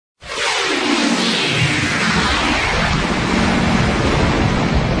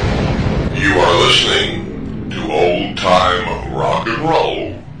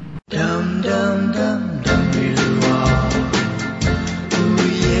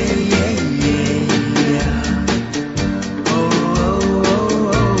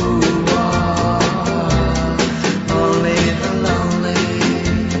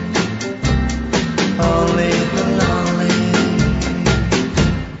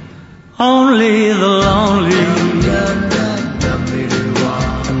only the lonely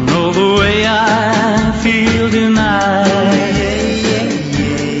know the way I feel tonight.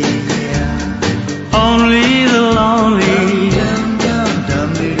 Only the lonely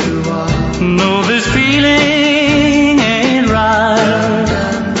know this feeling ain't right.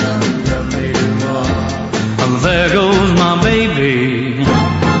 There goes my baby,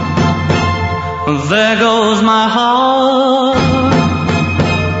 there goes my heart,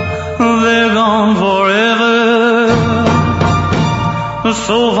 they're gone forever,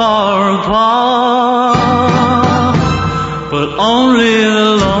 so far apart. But only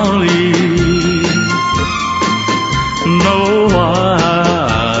the lonely know why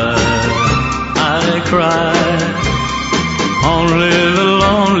I cry. Only the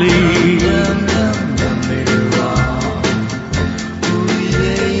lonely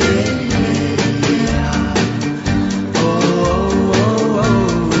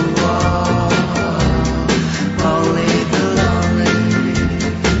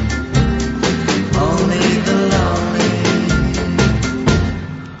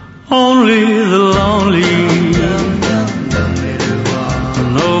only the lonely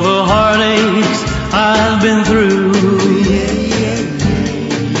know the heartaches I've been through.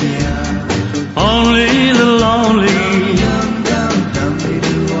 Only the lonely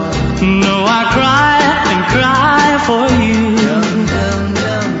know I cry and cry for you.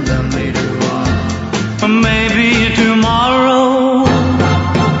 Maybe tomorrow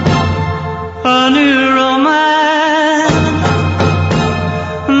a new romance,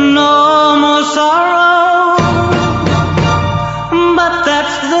 no more sorrow, but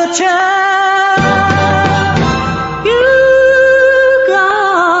that's the chance you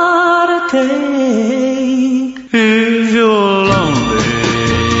gotta take. If your lonely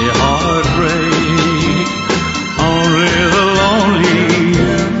heart break, only the lonely.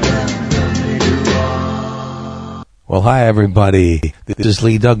 Well, hi, everybody. This is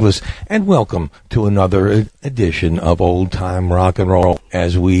Lee Douglas, and welcome to another edition of Old Time Rock and Roll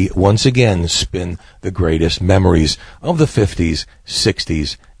as we once again spin the greatest memories of the 50s,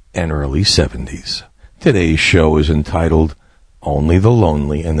 60s, and early 70s. Today's show is entitled Only the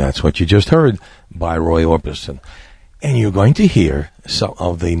Lonely, and that's what you just heard by Roy Orbison. And you're going to hear some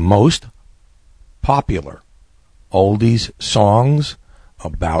of the most popular oldies songs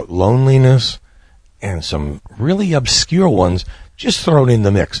about loneliness and some really obscure ones just thrown in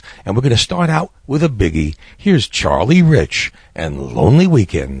the mix. And we're going to start out with a biggie. Here's Charlie Rich and Lonely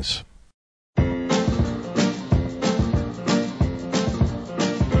Weekends.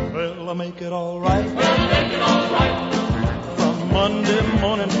 Well, I make it all right. From Monday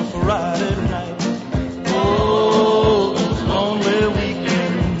morning to Friday night. Oh, those lonely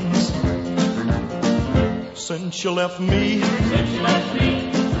weekends. Since you left me,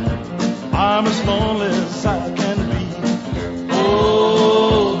 I'm as lonely as I can be.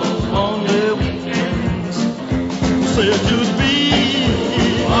 Oh, those lonely weekends. Said you'd be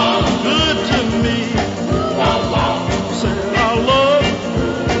good to me. Said our love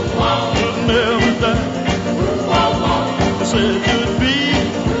would never die. Said you'd be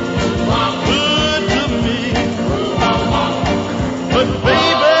good to me. But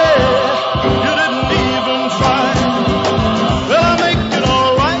baby, you didn't even try. Well, I make it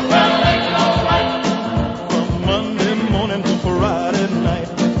all right. From Monday morning to Friday night.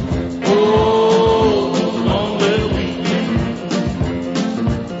 Oh, those lonely weekends.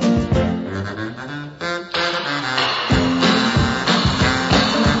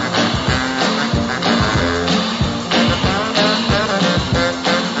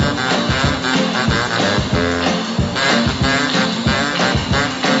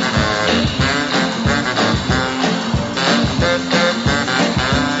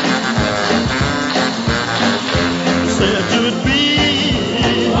 Said you'd be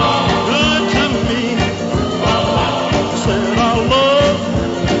good to me. Said our love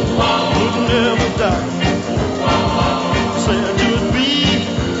would never die. Said you'd be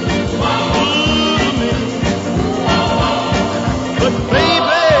good to me. But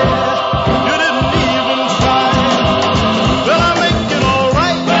baby, you didn't even try. Well, I make it all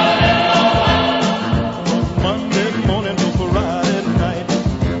right. From Monday morning to Friday night.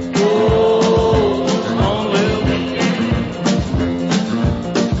 Oh, lonely weekend.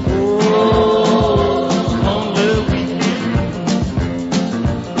 Oh, lonely weekend.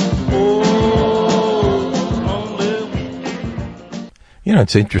 Oh, lonely weekend. You know,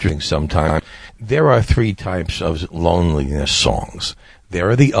 it's interesting sometimes. There are three types of loneliness songs. There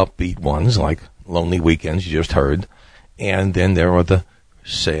are the upbeat ones, like Lonely Weekends, you just heard. And then there are the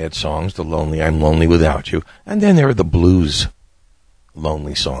sad songs, the lonely, I'm lonely without you. And then there are the blues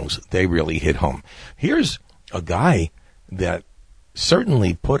lonely songs. They really hit home. Here's a guy that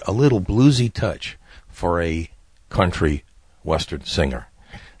certainly put a little bluesy touch for a country western singer.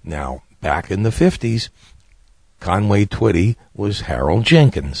 Now, back in the 50s, Conway Twitty was Harold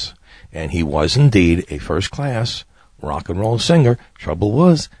Jenkins, and he was indeed a first-class rock and roll singer. Trouble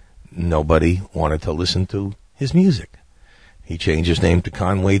was, nobody wanted to listen to his music. He changed his name to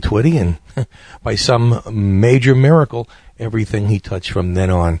Conway Twitty, and by some major miracle, everything he touched from then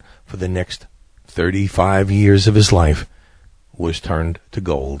on for the next 35 years of his life was turned to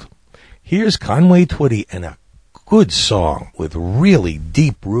gold. Here's Conway Twitty and a good song with really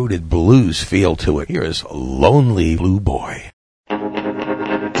deep-rooted blues feel to it. Here is Lonely Blue Boy.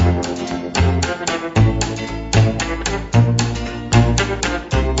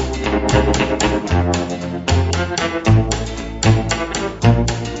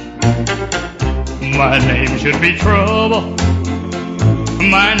 My name should be trouble.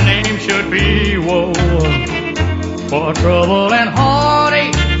 My name should be woe. For trouble and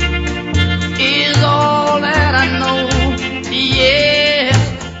heartache is all that I know. Yes,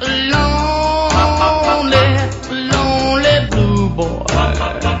 lonely, lonely blue boy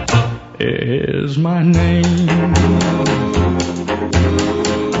is my name.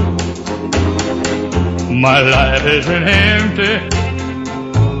 My life has been empty.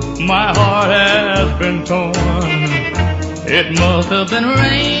 My heart has been torn. It must have been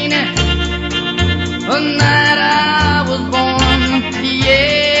raining the night I was born.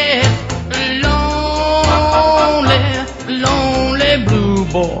 Yes, lonely, lonely blue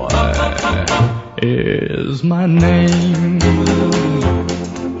boy is my name.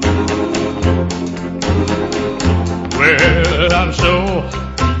 Well,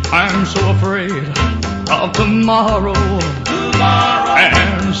 I'm so afraid of tomorrow.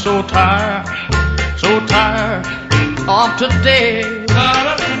 And so tired of today.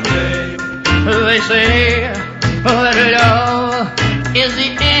 They say that love is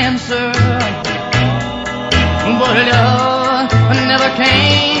the answer, but love never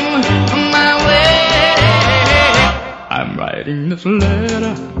came my way. I'm writing this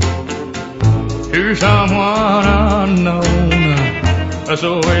letter to someone unknown,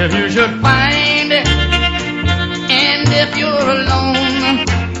 so if you should find it, and if you're alone,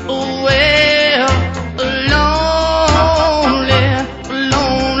 well, lonely,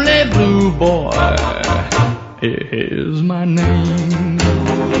 lonely blue boy is my name.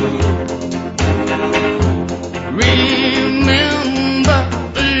 Remember,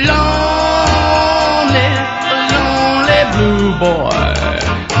 lonely, lonely blue boy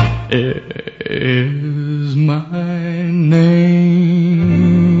is my name.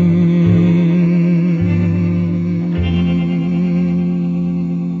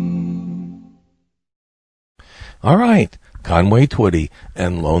 All right, Conway Twitty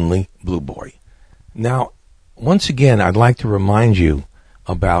and Lonely Blue Boy. Now, once again, I'd like to remind you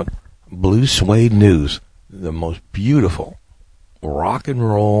about Blue Suede News, the most beautiful rock and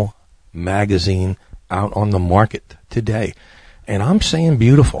roll magazine out on the market today. And I'm saying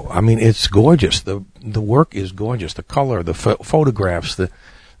beautiful. I mean, it's gorgeous. The work is gorgeous. The color, the photographs, the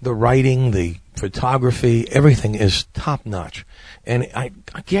writing, the photography, everything is top notch. And I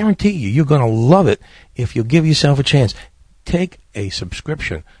guarantee you're going to love it if you give yourself a chance. Take a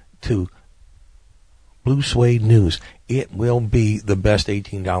subscription to Blue Suede News. It will be the best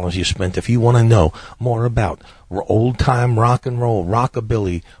 $18 you spent. If you want to know more about old-time rock and roll,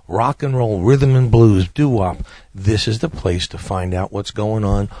 rockabilly, rock and roll, rhythm and blues, doo-wop, this is the place to find out what's going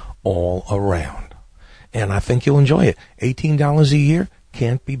on all around. And I think you'll enjoy it. $18 a year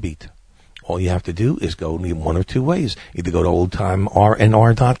can't be beat. All you have to do is go one of two ways. Either go to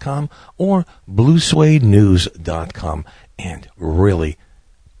oldtimernr.com or bluesuedenews.com and really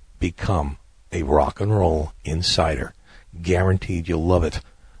become a rock and roll insider. Guaranteed you'll love it.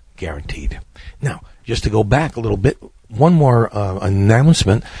 Guaranteed. Now, just to go back a little bit, one more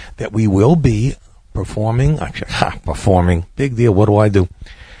announcement that we will be performing. Big deal. What do?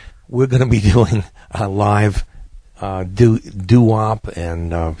 We're going to be doing a live doo-wop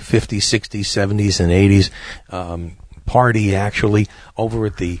and 50s, 60s, 70s, and 80s party, actually, over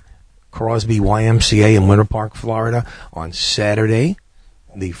at the Crosby YMCA in Winter Park, Florida, on Saturday,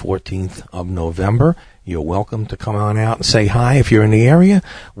 the 14th of November. You're welcome to come on out and say hi if you're in the area.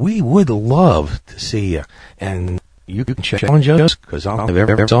 We would love to see you. And you can challenge us, because I'll have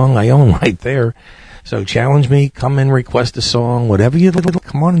every song I own right there. So challenge me, come and request a song, whatever you like.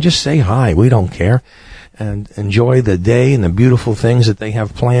 Come on and just say hi. We don't care. And enjoy the day and the beautiful things that they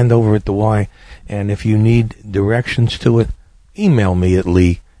have planned over at the Y. And if you need directions to it, email me at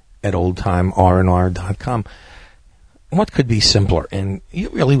lee@oldtimernr.com. what could be simpler? And you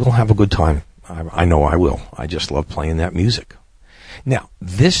really will have a good time. I know I will. I just love playing that music. Now,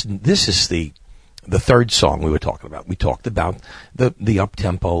 this is the third song we were talking about. We talked about the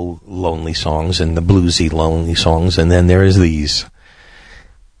up-tempo lonely songs and the bluesy lonely songs, and then there's these.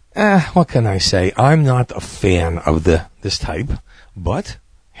 What can I say? I'm not a fan of this type, but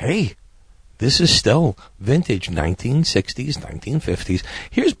hey, this is still vintage 1960s, 1950s.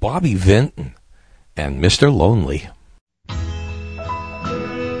 Here's Bobby Vinton and Mr. Lonely.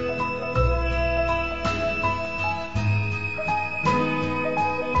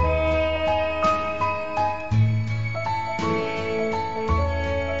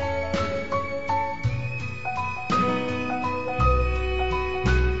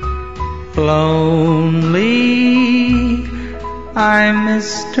 Lonely, I'm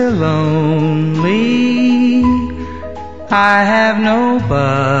Mr. Lonely. I have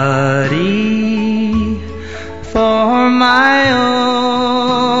nobody for my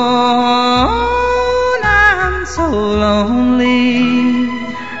own. I'm so lonely.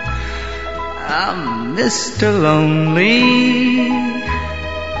 I'm Mr. Lonely.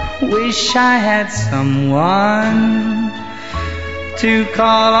 Wish I had someone to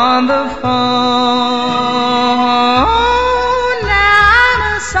call on the phone. Now I'm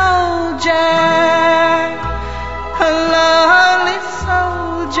a soldier, a lonely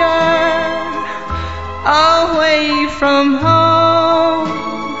soldier, away from home,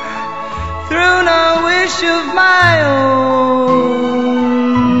 through no wish of my own.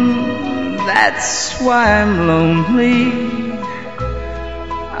 That's why I'm lonely.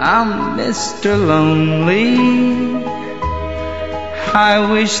 I'm Mr. Lonely.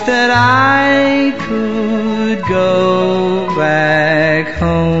 I wish that I could go back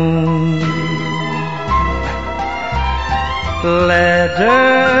home. Letters,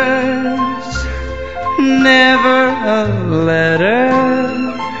 never a letter.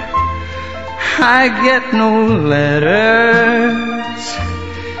 I get no letters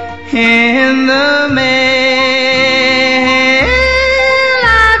in the mail.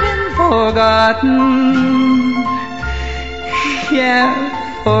 I've been forgotten. Yeah,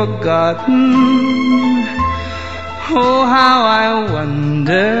 forgotten. Oh, how I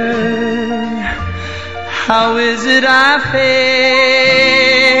wonder, how is it I feel?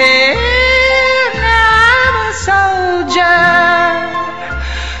 Now I'm a soldier,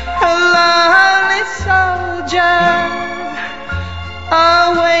 a lonely soldier,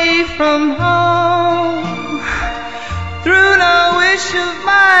 away from home, through no wish of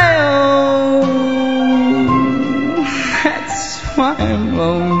my own. I'm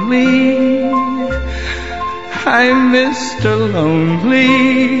lonely. I'm Mr.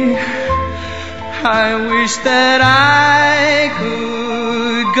 Lonely. I wish that I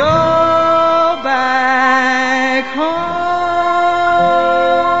could go back home.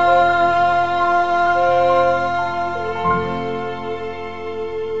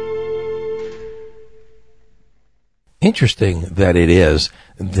 Interesting that it is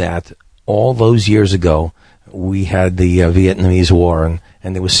that all those years ago we had the Vietnamese War,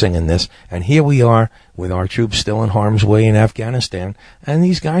 and they were singing this, and here we are with our troops still in harm's way in Afghanistan, and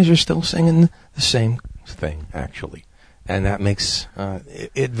these guys are still singing the same thing, actually. And that makes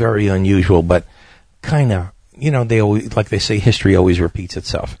it very unusual, but kind of, they always, like they say, history always repeats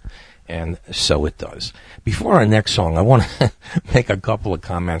itself. And so it does. Before our next song, I want to make a couple of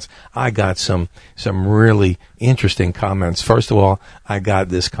comments. I got some really interesting comments. First of all, I got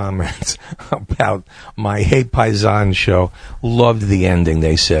this comment about my Hey Paisan show. Loved the ending,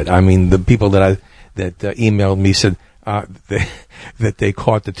 they said. I mean, the people that emailed me said that they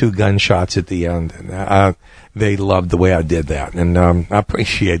caught the 2 gunshots at the end. They loved the way I did that, and I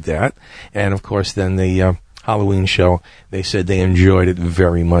appreciate that. And of course, then the Halloween show, they said they enjoyed it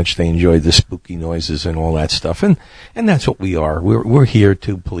very much. They enjoyed the spooky noises and all that stuff, and that's what we are. We're here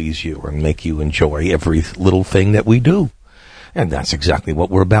to please you and make you enjoy every little thing that we do, and that's exactly what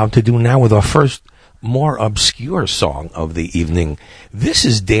we're about to do now with our first more obscure song of the evening. This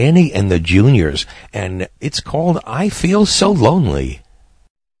is Danny and the Juniors, and it's called "I Feel So Lonely."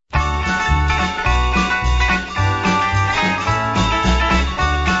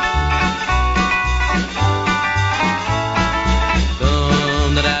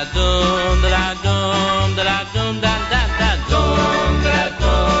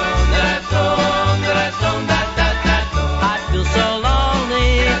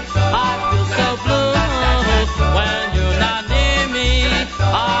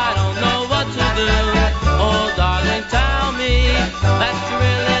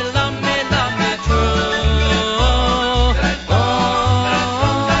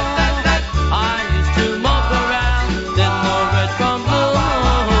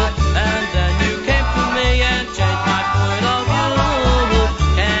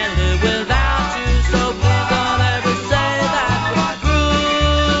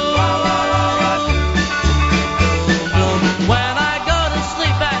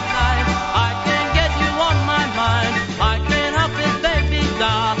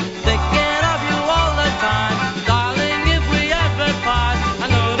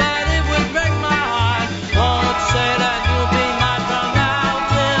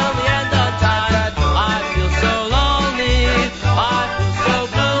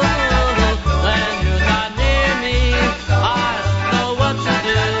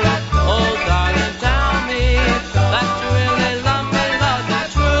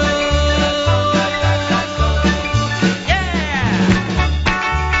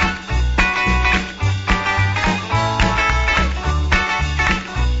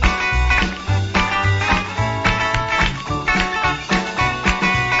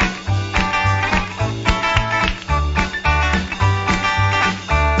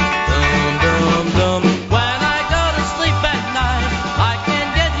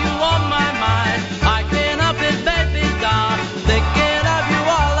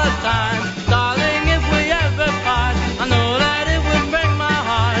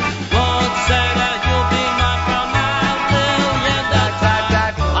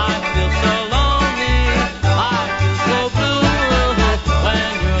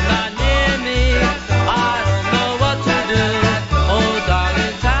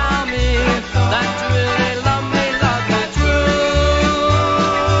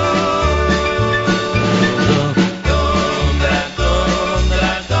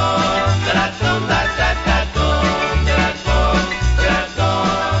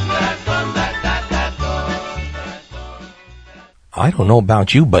 I don't know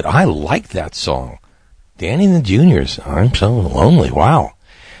about you, but I like that song. Danny and the Juniors, I'm So Lonely. Wow.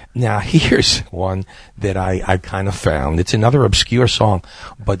 Now, here's one that I kind of found. It's another obscure song,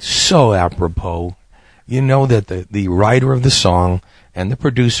 but so apropos. You know that the writer of the song and the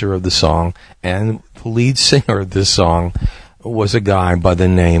producer of the song and the lead singer of this song was a guy by the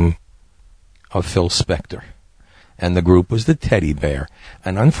name of Phil Spector. And the group was the Teddy Bear.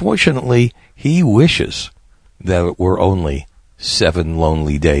 And unfortunately, he wishes that it were only 7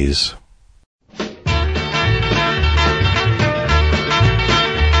 lonely days.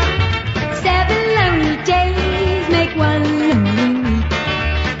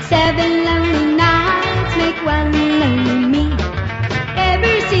 7 lonely nights make one lonely me.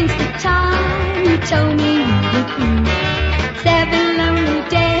 Ever since the time you told me you were through. 7 lonely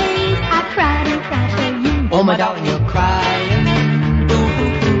days I cried and cried for you. Oh my darling, you're crying. Boo,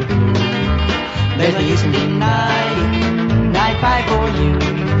 boo, boo, boo. There's no use in denying I cry for you.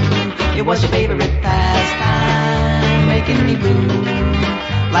 It was your favorite pastime, making me blue.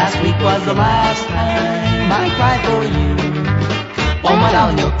 Last week was the last time I cried for you. Oh my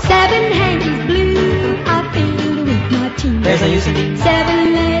darling, you're crying. 7 hankies blue, I filled with my tears. There's no use in denying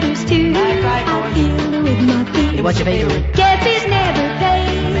 7 letters too, I filled with my fears. it was your favorite. Guess it never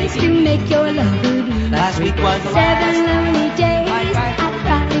pays to make your love believe. Last week was the 7 last lonely days, I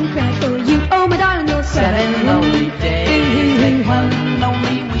cried and cried for you. Oh my darling, you're 7 lonely days make one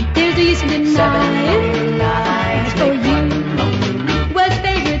lonely week. There's no use in 7 denying lonely nights for make you. one lonely week. Was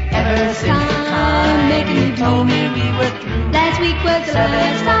favorite Ever since the time making you me told blue. me we were through. Last week was the 7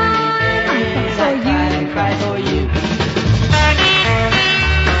 last time I lonely days cried for you. I cried for you.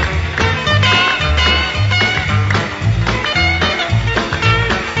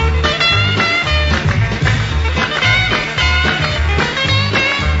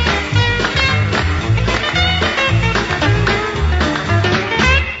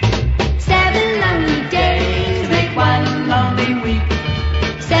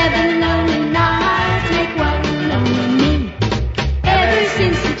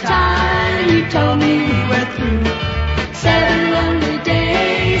 Told me we were through. 7 lonely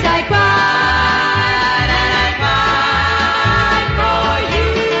days I cried and I cried for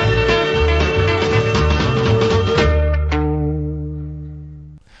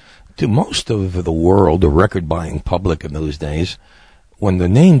you. To most of the world, the record-buying public in those days, when the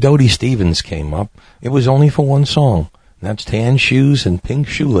name Dodie Stevens came up, it was only for one song. That's Tan Shoes and Pink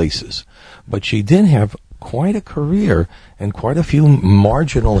Shoelaces. But she did have quite a career and quite a few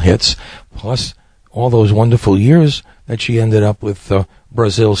marginal hits, plus all those wonderful years that she ended up with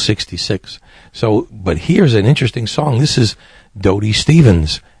Brazil 66. So, but here's an interesting song. This is Dodie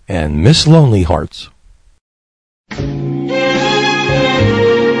Stevens and Miss Lonely Hearts.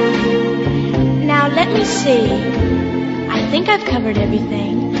 Now let me see. I think I've covered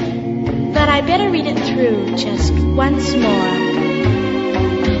everything, but I better read it through just once more.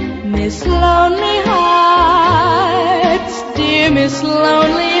 Miss Lonely Hearts, dear Miss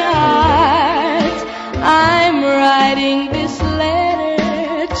Lonely Hearts, I'm writing this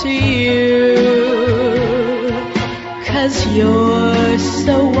letter to you, 'cause you're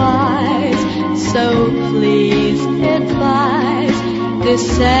so wise, so please advise this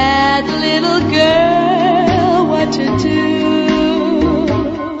sad little girl what to do.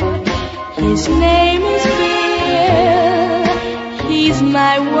 His name is Bill, he's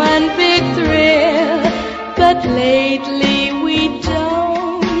my one big thrill, but lately we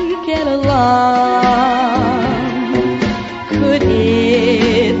don't get along. Could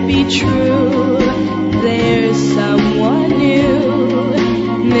it be true there's someone new?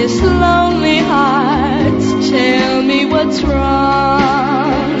 Miss Lonely Hearts, tell me what's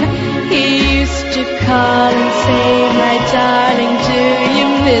wrong. He used to call and say, my darling, do you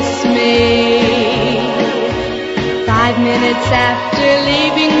miss me? 5 minutes after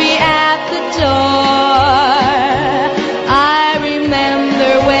leaving me at the door, I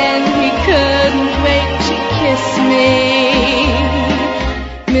remember when he couldn't wait to kiss me.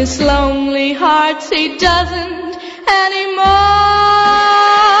 Miss Lonely Hearts, he doesn't anymore.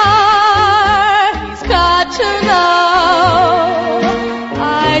 He's got to know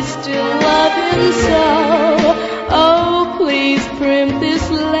I still love him so. Oh, please print this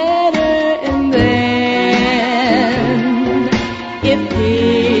letter and then if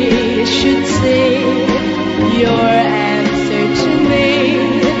he should see your answer to me,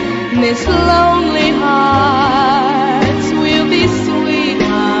 Miss Lonely Hearts, we'll be sweethearts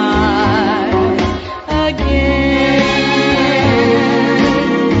again.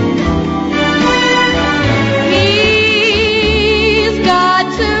 He's got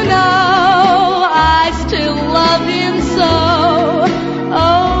to know I still love him so.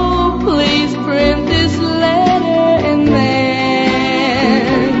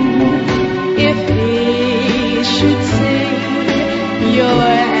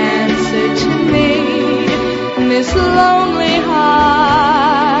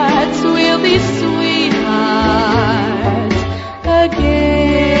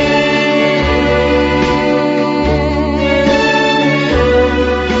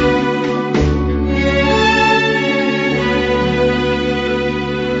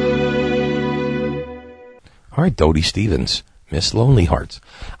 All right, Dodie Stevens, Miss Lonely Hearts.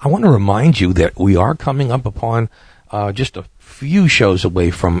 I want to remind you that we are coming up upon just a few shows away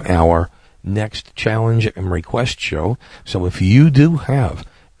from our next challenge and request show. So if you do have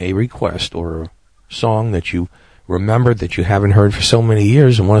a request or a song that you remember that you haven't heard for so many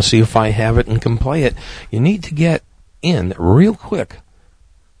years and want to see if I have it and can play it, you need to get in real quick.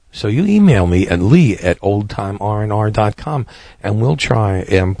 So you email me at lee@oldtimernr.com and we'll try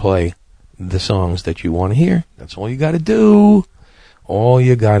and play the songs that you want to hear. That's all you got to do. All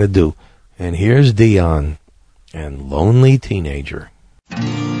you got to do. And here's Dion and Lonely Teenager.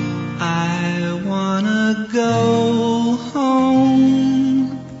 I wanna go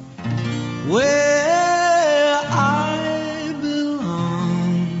home where I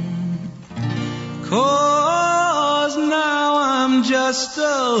belong, 'cause now I'm just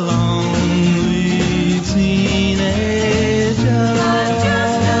a lonely teenager.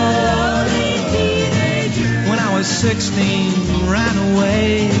 When I was 16, ran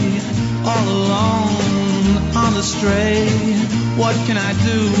away all alone on the stray. What can I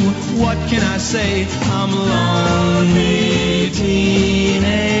do? What can I say? I'm a lonely teenager.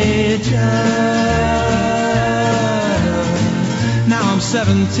 Now I'm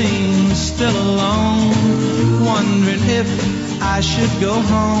 17, still alone, wondering if I should go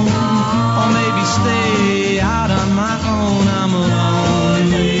home or maybe stay out on my own. I'm a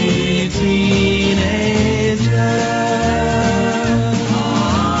lonely teenager.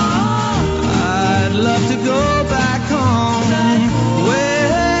 I'd love to go back home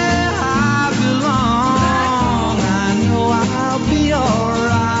where I belong. I know I'll be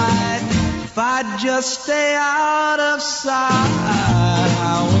alright if I just stay out of sight.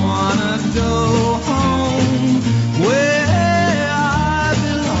 I wanna go home where I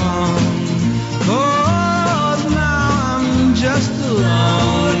belong, 'cause now I'm just a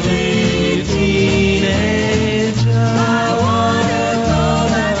lonely teenager. I wanna go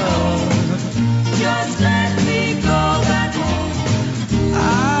back home. Just let me go back home.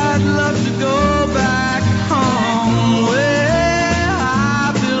 I'd love to go back home where I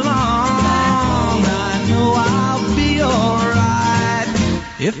belong. I know I'll be alright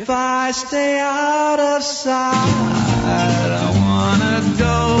if I stay out of sight. I wanna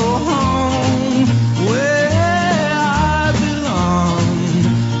go home where I belong,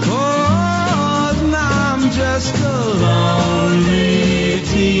 'cause now I'm just a lonely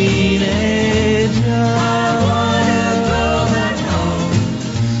teenager. I wanna go back home,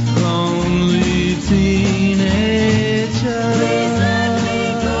 lonely teenager. Please let me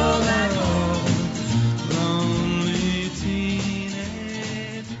go back home, lonely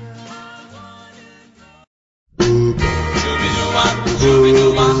teenager.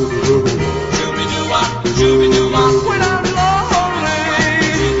 When I'm lonely,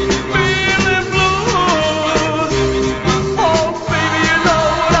 feeling blue, oh baby, you know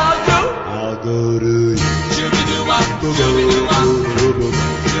what I'll do. I'll go to you.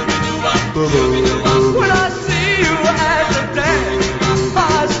 When I see you at the dance, I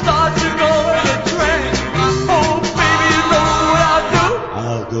start to go in a trance. Oh baby, you know what I'll do.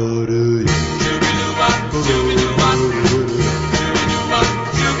 I'll go to you. When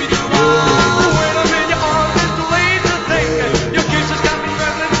I'm in your arms, it's late to think. Your kisses got me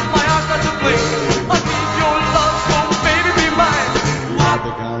trembling, my heart starts to blink. I need your love, so baby be mine. Not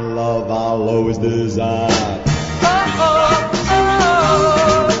the kind of love I'll always desire. Oh, oh,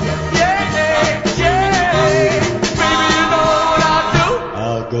 oh, yeah, yeah. Baby, you know what I'll do.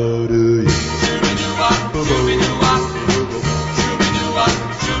 I'll go to you.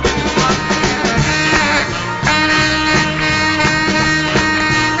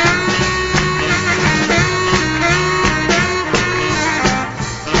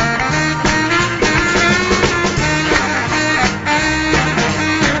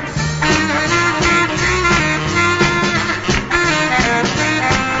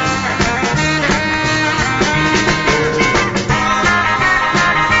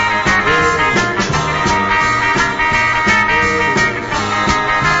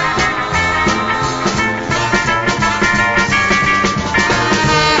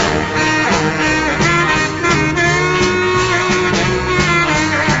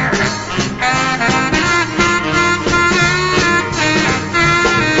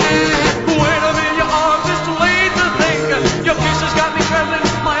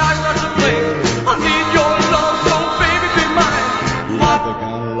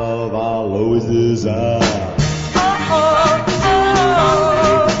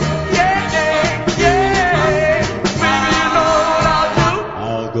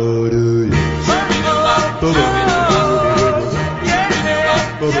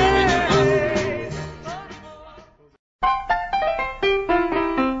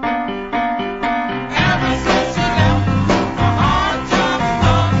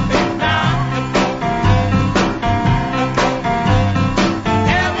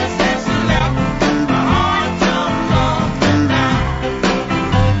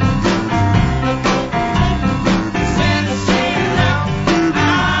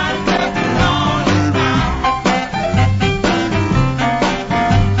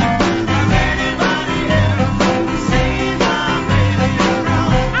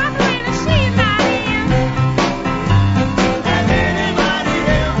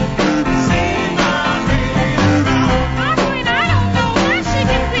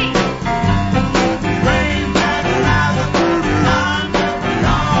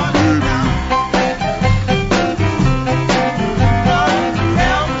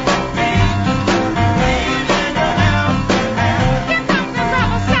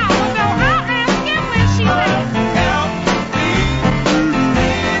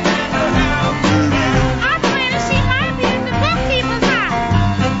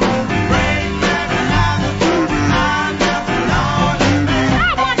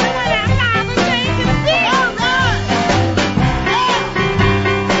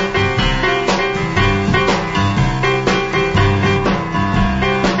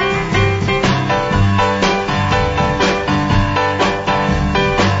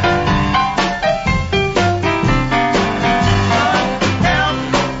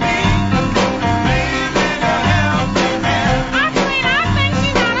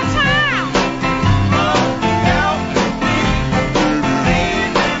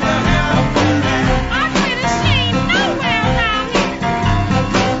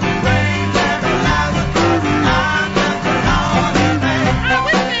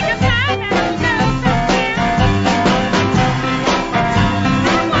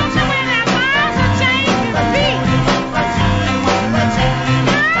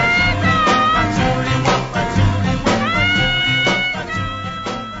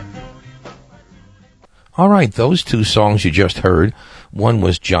 All right, those two songs you just heard, one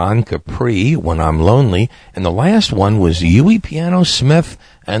was John Capri, When I'm Lonely, and the last one was Huey Piano Smith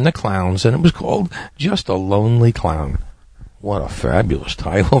and the Clowns, and it was called Just a Lonely Clown. What a fabulous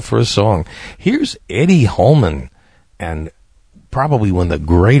title for a song. Here's Eddie Holman, and probably one of the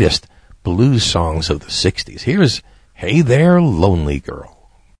greatest blues songs of the 60s. Here's Hey There, Lonely Girl.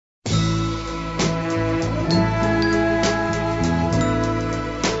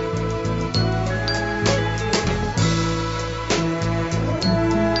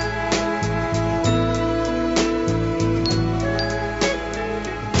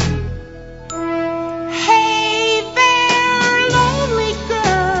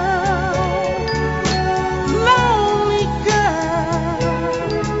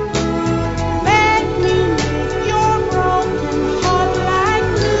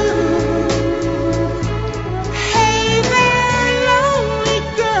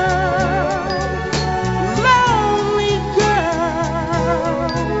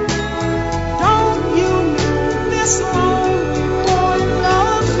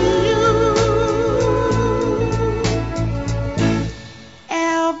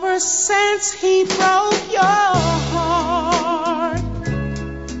 He broke your heart.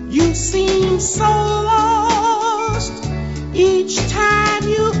 You seem so lost each time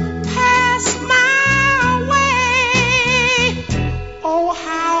you pass my way. Oh,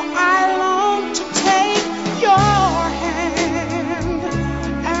 how I long to take your hand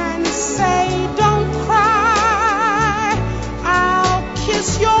and say, don't cry. I'll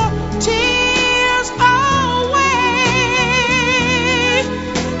kiss your tears away.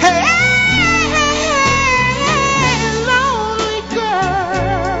 Hey!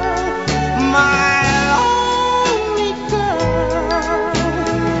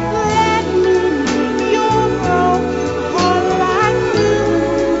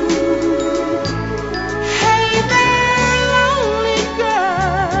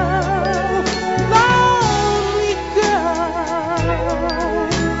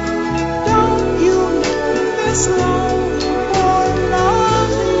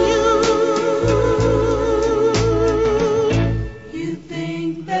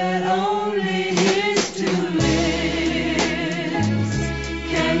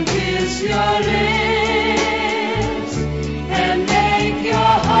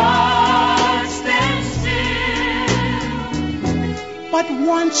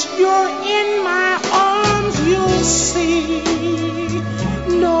 Once you're in my arms, you'll see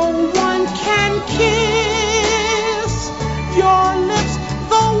no one can kiss your lips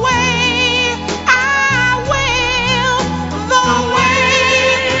the way I will, the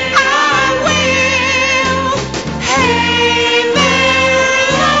way I will. Hey there,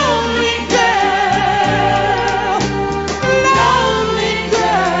 lonely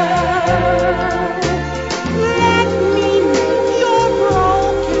girl, let me make your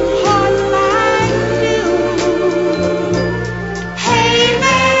broken heart like new. Hey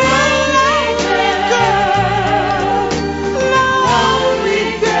there, lonely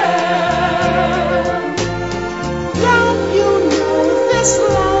girl, don't you know this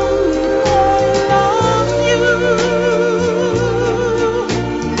lonely boy loves you?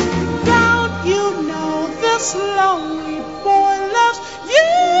 Don't you know this lonely boy loves you?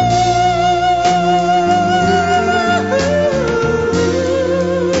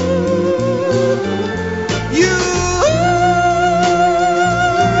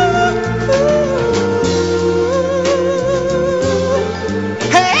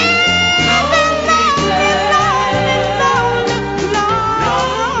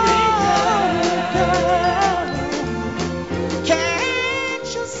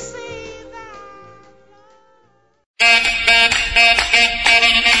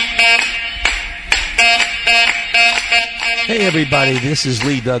 Hey everybody, this is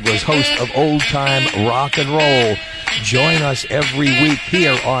Lee Douglas, host of Old Time Rock and Roll. Join us every week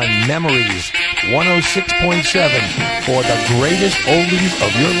here on Memories 106.7 for the greatest oldies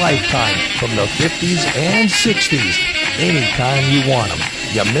of your lifetime from the 50s and 60s, anytime you want them.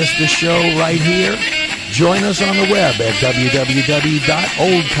 You missed the show right here? Join us on the web at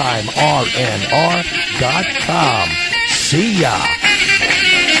www.oldtimernr.com. See ya!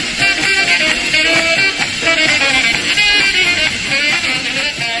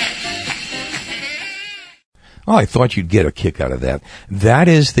 Oh, I thought you'd get a kick out of that. That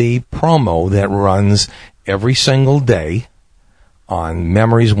is the promo that runs every single day on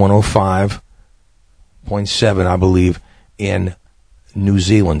Memories 105.7, I believe, in New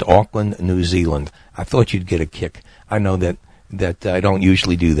Zealand, Auckland, New Zealand. I thought you'd get a kick. I know that I don't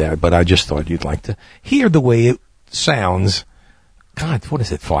usually do that, but I just thought you'd like to hear the way it sounds. God, what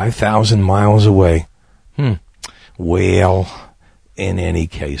is it, 5,000 miles away? Well, in any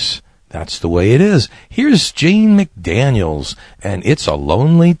case, that's the way it is. Here's Gene McDaniels, and It's a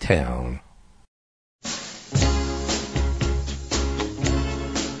Lonely Town.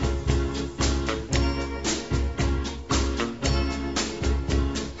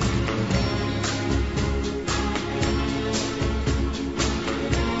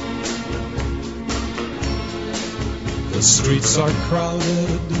 The streets are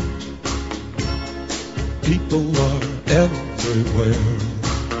crowded, people are everywhere.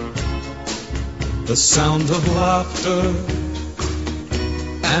 The sound of laughter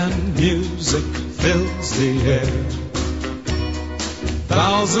and music fills the air.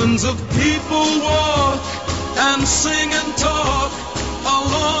 Thousands of people walk and sing and talk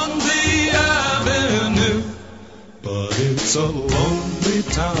along the avenue. But it's a lonely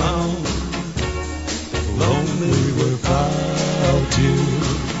town, lonely without you.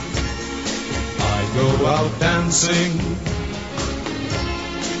 I go out dancing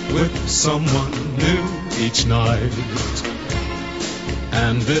with someone new each night,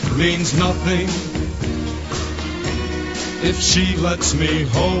 and it means nothing if she lets me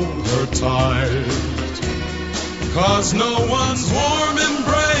hold her tight. 'Cause no one's warm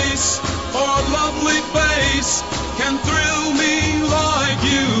embrace or lovely face can thrill me like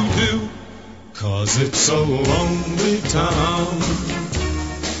you do. 'Cause it's a lonely town,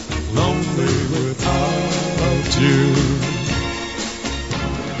 lonely without you.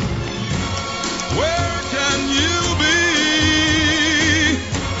 Where can you be?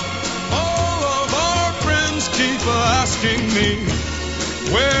 All of our friends keep asking me,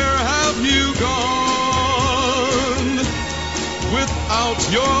 where have you gone? Without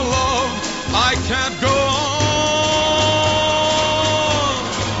your love, I can't go on.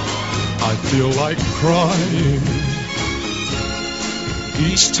 I feel like crying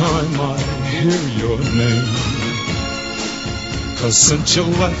each time I hear your name. 'Cause since you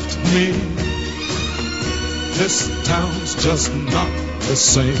left me, this town's just not the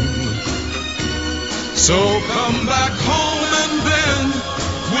same. So come back home and then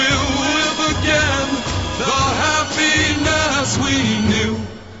we'll live again the happiness we knew.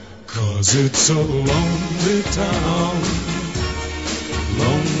 'Cause it's a lonely town,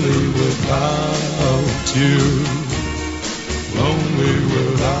 lonely without you, lonely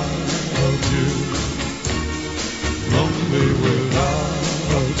without you, lonely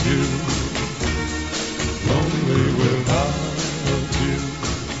without you, lonely without you,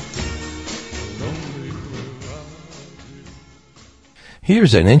 lonely without you.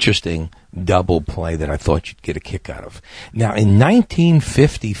 Here's an interesting double play that I thought you'd get a kick out of. Now, in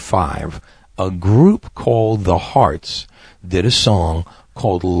 1955, a group called The Hearts did a song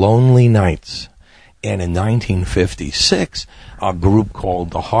called Lonely Nights. And in 1956, a group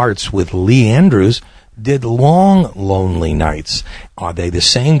called The Hearts with Lee Andrews did Long Lonely Nights. Are they the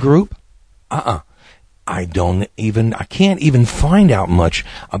same group? I can't even find out much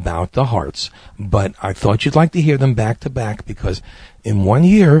about The Hearts, but I thought you'd like to hear them back to back because in one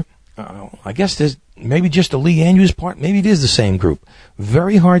year, I guess there's maybe just a Lee Andrews part, maybe it is the same group.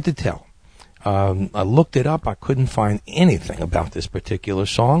 Very hard to tell. I looked it up, I couldn't find anything about this particular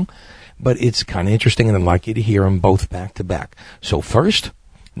song, but it's kind of interesting and I'd like you to hear them both back to back. So first,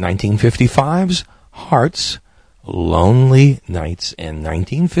 1955's Hearts, Lonely Nights, and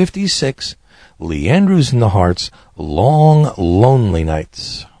 1956, Lee Andrews and The Hearts, Long Lonely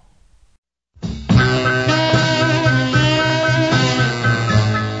Nights.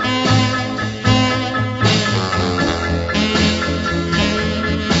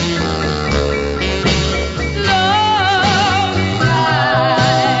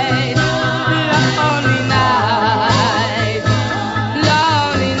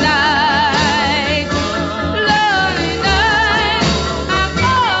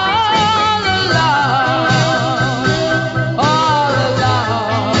 All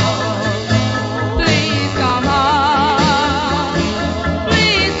alone.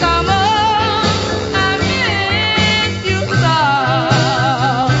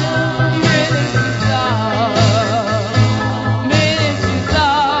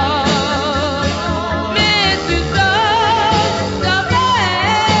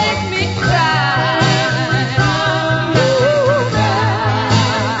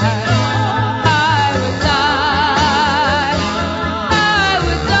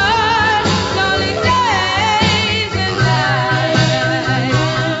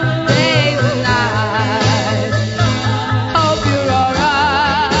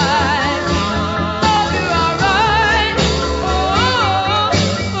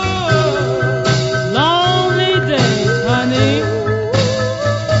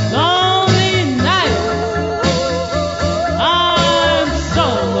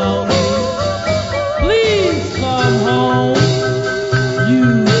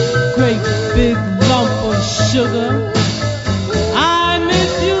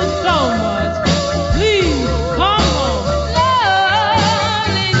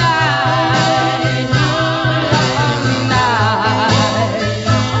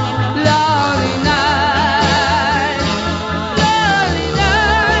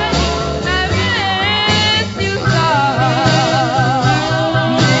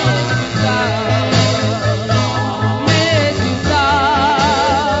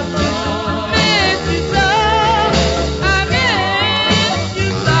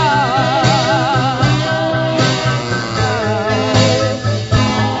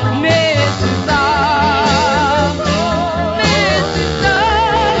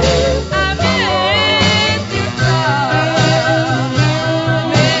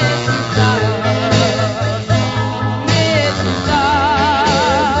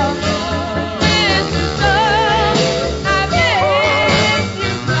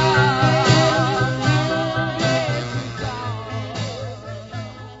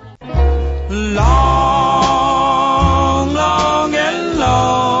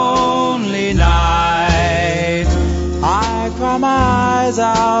 cries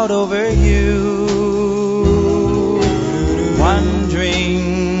out over you, wondering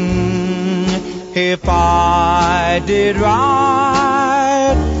if I did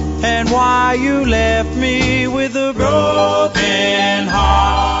right and why you left me with a broken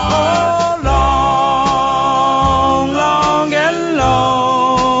heart. Oh, long, long and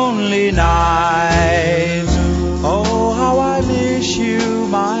lonely nights. Oh, how I miss you,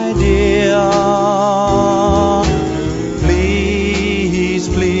 my dear. Please,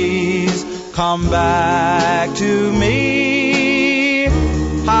 please come back to me.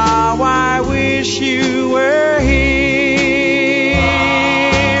 How I wish you were here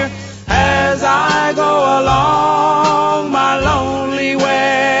as I go along my lonely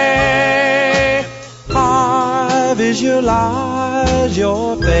way. I visualize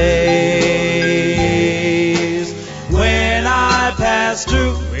your face when I pass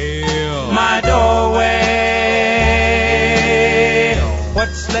through my doorway.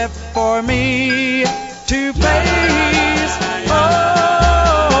 What's left for me to face?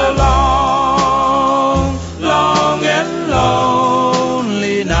 Oh, long, long and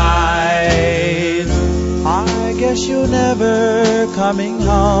lonely nights. I guess you're never coming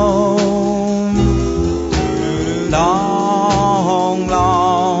home. Long,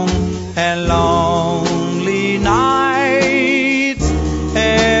 long and lonely nights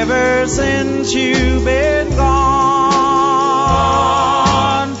ever since you've been gone.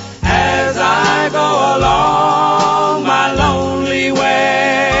 As I go along my lonely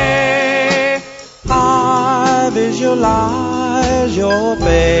way, I visualize your face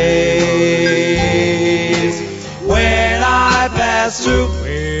when I pass through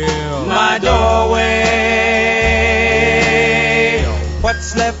my doorway.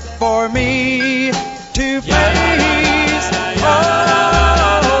 What's left for me to face?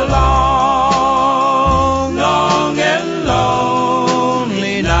 Oh, long, long and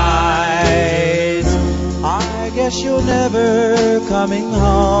lonely nights. I guess you're never coming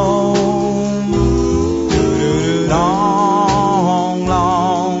home. Long,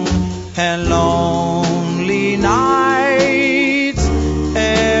 long and lonely nights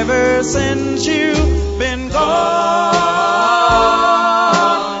ever since you've been gone.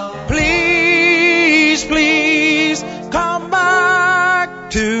 Please, please come back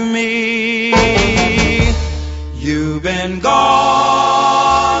to me. You've been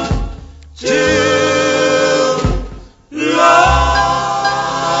gone too long.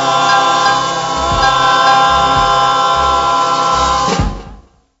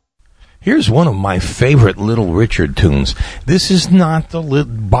 Here's one of my favorite Little Richard tunes. This is not the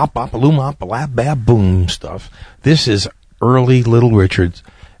bop bop loom bop bab bab boom stuff. This is early Little Richard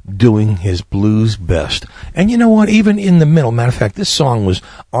doing his blues best. And you know what? Even in the middle, matter of fact, this song was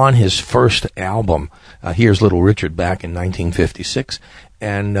on his first album. Here's Little Richard back in 1956,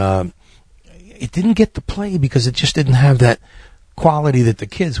 and it didn't get the play because it just didn't have that quality that the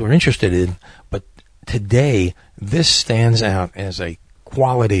kids were interested in. But today, this stands out as a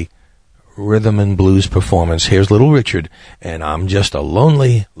quality rhythm and blues performance. Here's Little Richard, and I'm just a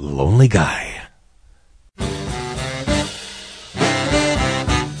lonely, lonely guy.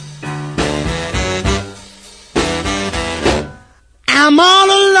 I'm all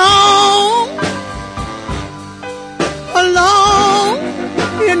alone, alone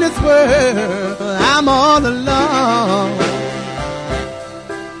in this world. I'm all alone,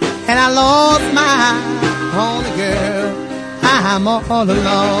 and I lost my only girl. I'm all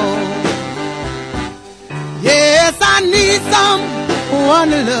alone. Yes, I need someone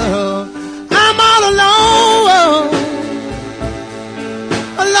to love. I'm all alone,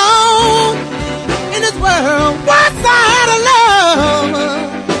 alone in this world. What's I to love?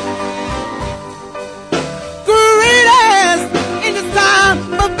 Greatest in this time,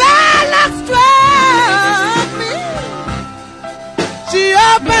 but bad luck struck me. She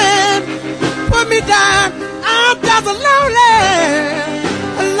up and put me down. I'm just a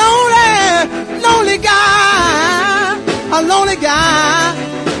lonely guy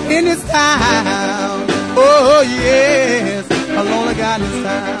in this town. Oh yes, a lonely guy in this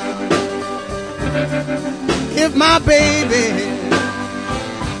town. If my baby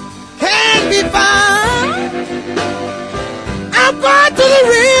can be found, I'm going to the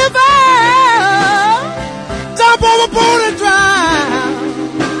river, jump overboard and drown.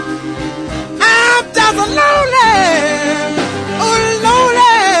 I'm just a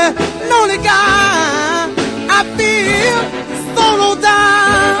lonely guy. I feel so low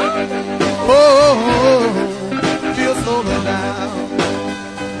down. Oh, feel so low down.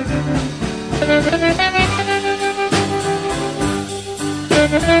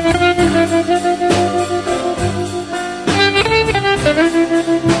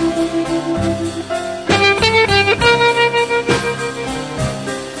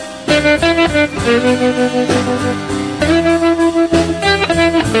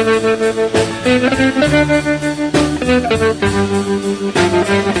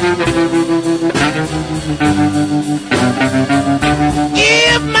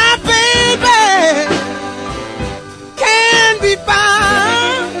 If my baby can be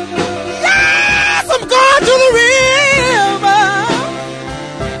found, yes, I'm going to the river,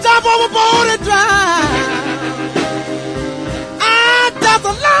 jump overboard and drown. I'm just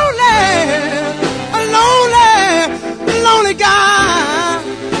a lonely guy,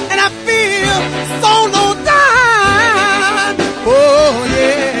 and I feel so low down. Oh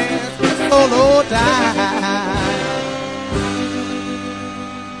yeah, so low down.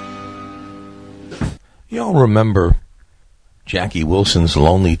 Y'all remember Jackie Wilson's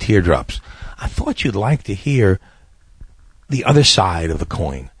Lonely Teardrops? I thought you'd like to hear the other side of the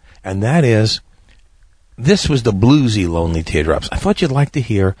coin, and that is, this was the bluesy Lonely Teardrops. I thought you'd like to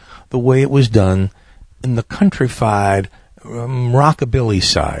hear the way it was done in the countrified rockabilly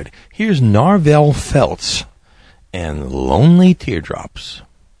side. Here's Narvel Feltz and Lonely Teardrops.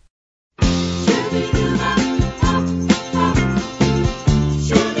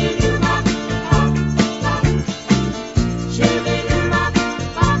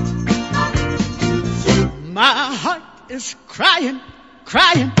 My heart is crying,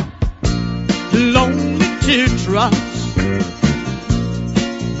 crying, lonely teardrops.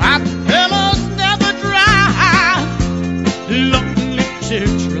 My pillow's never dry, lonely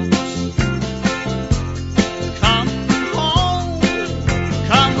teardrops. Come home,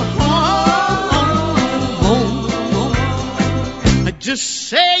 come home. Just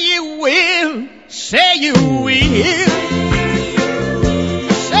say you will, say you will.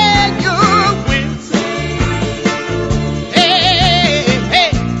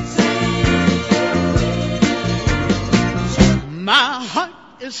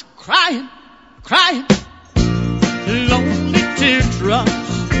 Crying, crying, lonely teardrops.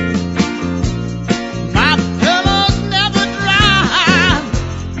 My pillow's never dry,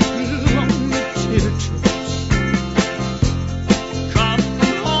 lonely teardrops. Come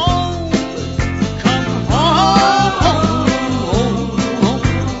home, come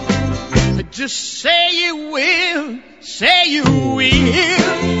home. Just say you will, say you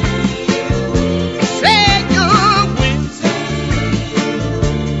will.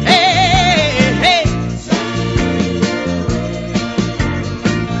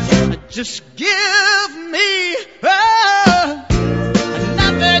 Just give me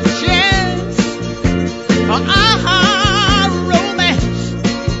another chance for our romance.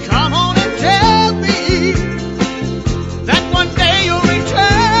 Come on and tell me that one day you'll return.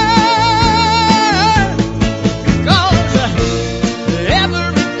 Because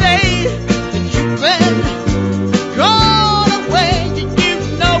every day that you've been gone away, you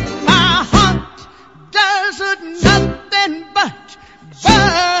know my heart does nothing but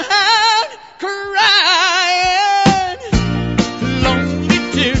burn. Crying, lonely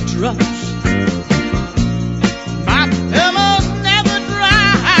teardrops. My pillow's never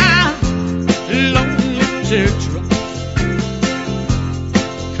dry, lonely teardrops.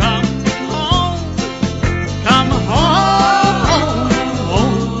 Come home, come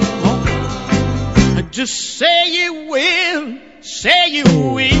home. Just say you will, say you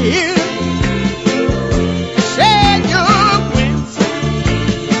will.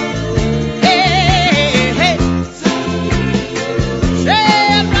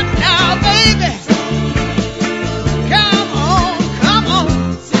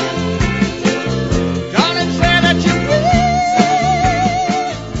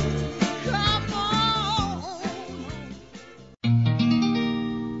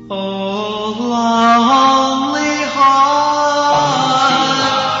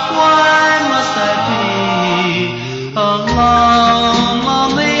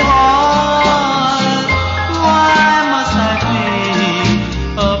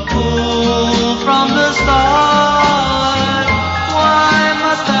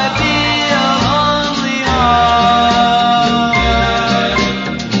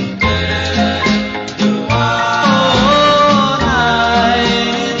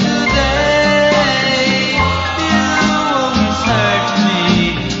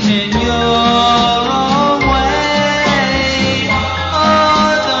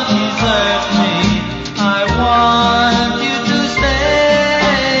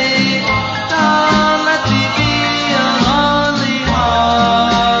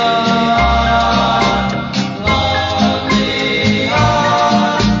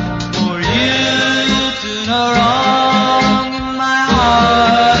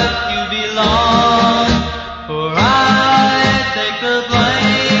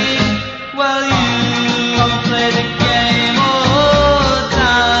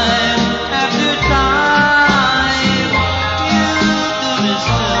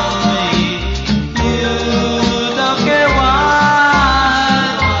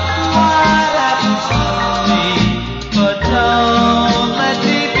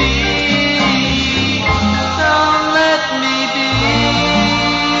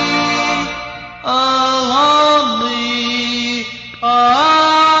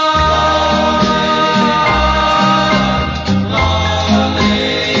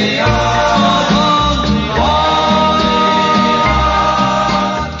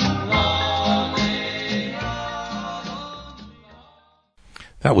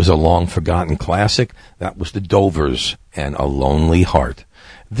 That was a long-forgotten classic. That was the Dovers and A Lonely Heart.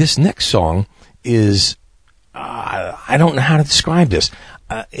 This next song is, I don't know how to describe this.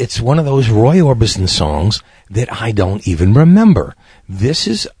 It's one of those Roy Orbison songs that I don't even remember. This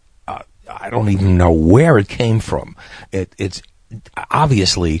is, I don't even know where it came from. It's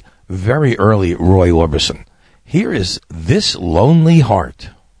obviously very early Roy Orbison. Here is This Lonely Heart.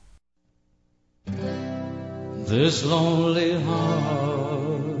 This lonely heart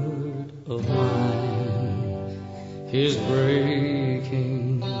of mine is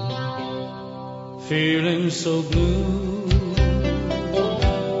breaking, feeling so blue.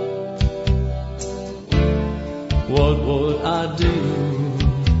 What would I do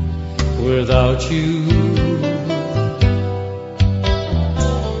without you?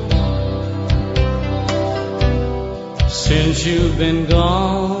 Since you've been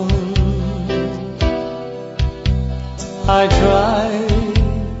gone, I tried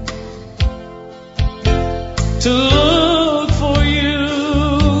to look for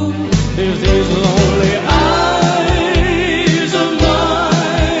you. If these lonely eyes of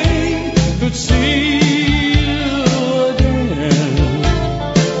mine could see you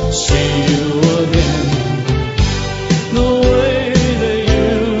again, the way they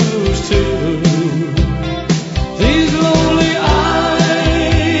used to. These lonely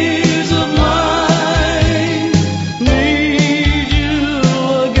eyes of mine need you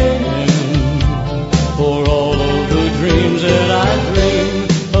again, for all of the dreams that I dream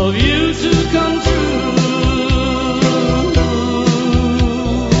of you to come true.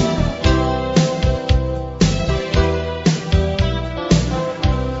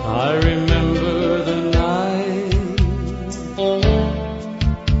 I remember the night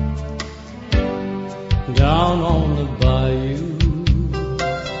down on the bayou,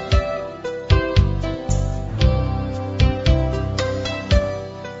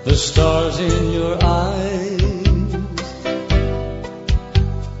 the stars in your eyes,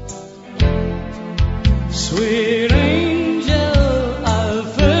 sweet angel, I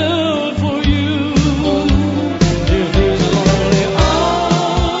fell for you. If these lonely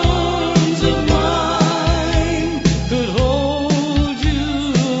arms of mine could hold you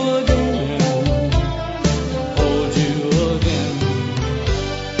again,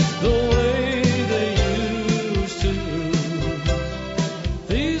 the way they used to.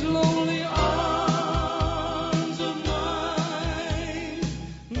 These lonely arms of mine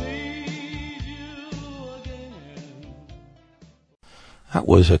need you again. That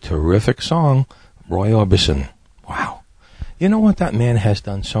was a terrific song, Roy Orbison. Wow. You know what? That man has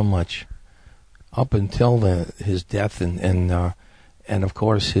done so much up until his death and of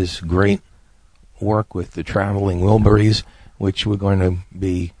course his great work with the Traveling Wilburys, which we're going to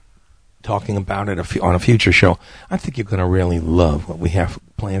be talking about on a future show. I think you're going to really love what we have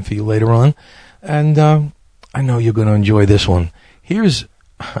planned for you later on. And I know you're going to enjoy this one. Here's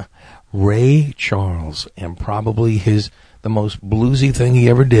Ray Charles, and probably the most bluesy thing he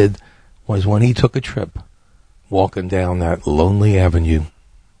ever did was when he took a trip walking down that lonely avenue.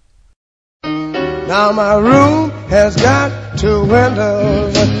 Now my room has got 2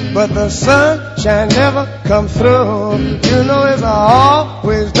 windows, but the sunshine never come through. You know it's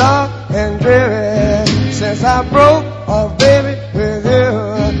always dark and dreary since I broke off, baby, with you.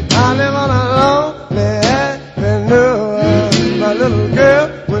 I live on a lonely avenue. My little girl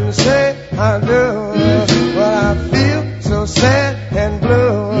wouldn't say I do, but I feel so sad and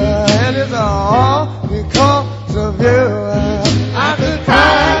blue, and it's all because of you. I could cry,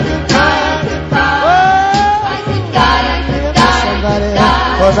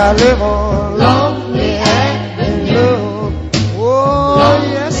 cause I live on lonely avenue. Oh,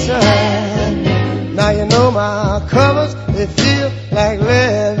 yes, sir. Now you know my covers, they feel like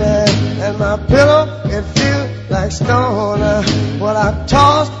lead, and my pillow, it feels like stone. Well, I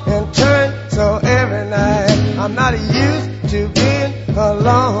toss and turn so every night I'm not used to being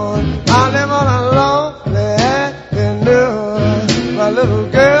alone. I live on a lonely avenue. My little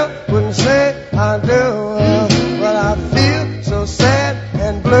girl wouldn't say I do, but I feel so sad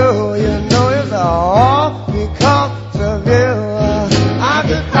and blue. You know it's all because of you. I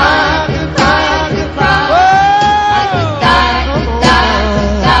could cry,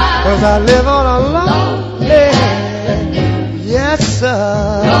 cause I live on a lonely avenue. Yes,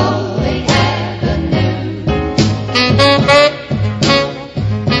 sir. Lonely avenue.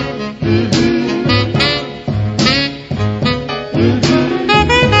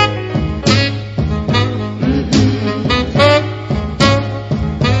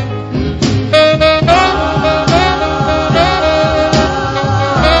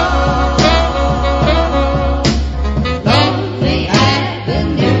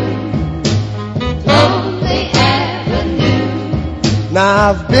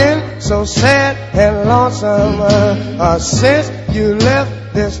 I've been so sad and lonesome since you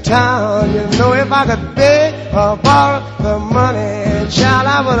left this town. You know, if I could beg or borrow the money, child,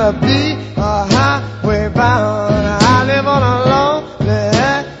 I would be highway bound. I live on a lonely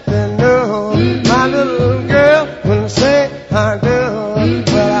avenue. My little girl will say I do,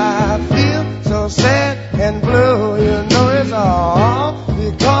 but I feel so sad and blue. You know, it's all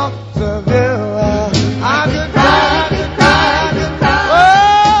because of you. I could cry, I could cry, I could cry.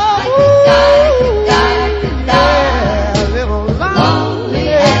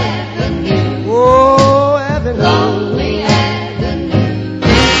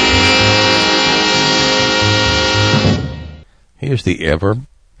 Here's the ever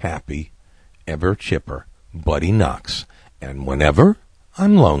happy, ever chipper Buddy Knox, and Whenever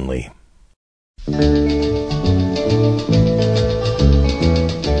I'm Lonely.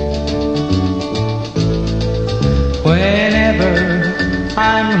 Whenever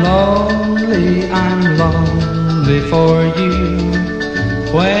I'm lonely for you.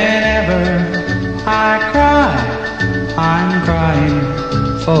 Whenever I cry, I'm crying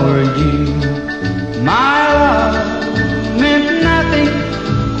for you. My love meant nothing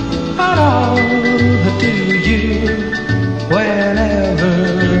at all to you. Whenever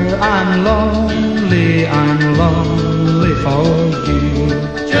I'm lonely for you.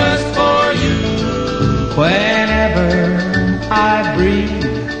 Just for you. Whenever I breathe,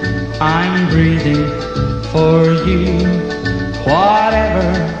 I'm breathing for you. Whatever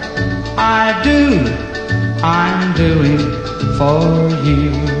I do, I'm doing for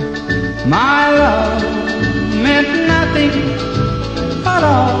you. My love meant nothing at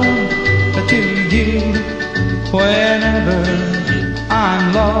all to you. Whenever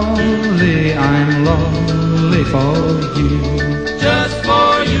I'm lonely for you. Just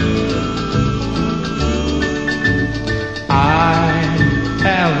for you. I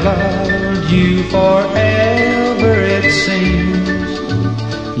have loved you forever, it seems.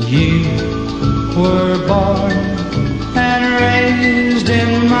 You were born and raised in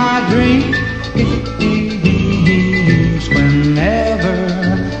my dreams. Whenever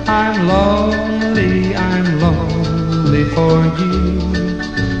I'm lonely for you.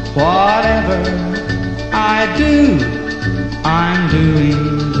 Whatever I do, I'm doing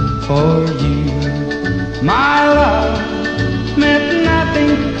for you. My love meant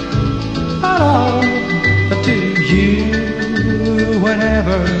nothing at all to you.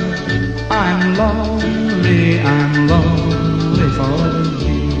 Whenever I'm lonely for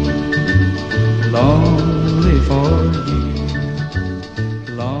you. Lonely for you.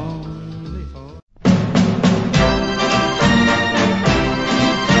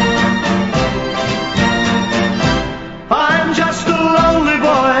 I'm just a lonely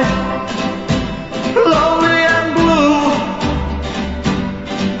boy, lonely and blue.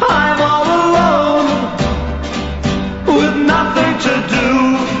 I'm all alone, with nothing to do.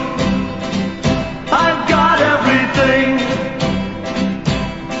 I've got everything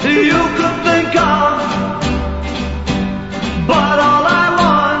you could think of, but all I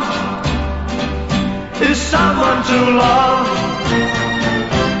want is someone to love.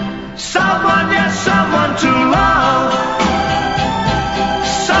 Someone, yes, someone to love.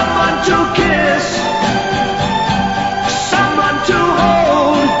 Someone to kiss, someone to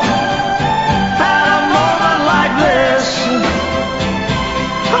hold. At a moment like this,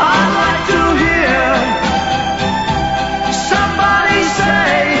 I'd like to hear somebody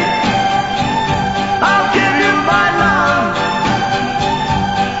say, I'll give you my love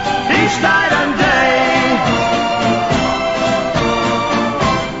each night and day.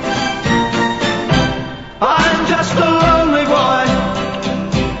 I'm just a lonely boy,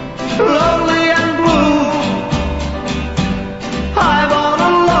 lonely and blue. I'm all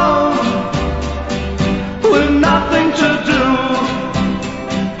alone, with nothing to do.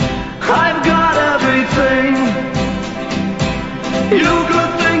 I've got everything you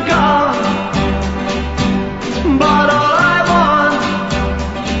could think of, but all I want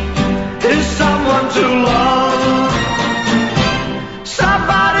is someone to love.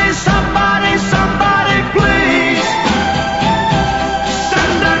 Somebody, somebody, somebody, please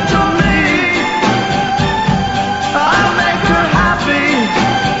send her to me. I'll make her happy.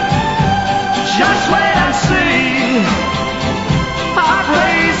 Just wait and see. I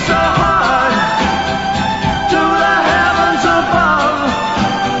pray so hard to the heavens above.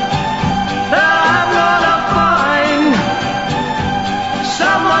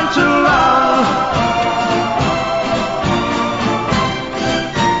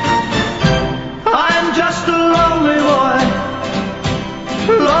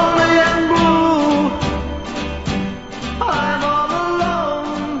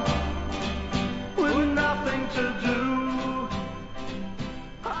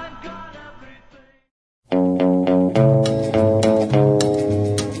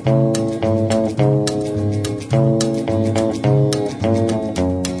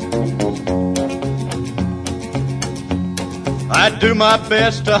 my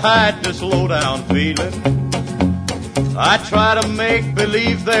best to hide this low-down feeling. I try to make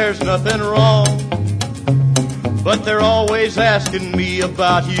believe there's nothing wrong, but they're always asking me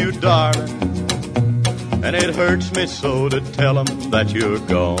about you, darling, and it hurts me so to tell them that you're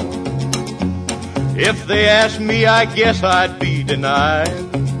gone. If they ask me, I guess I'd be denied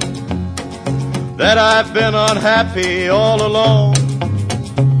that I've been unhappy all along.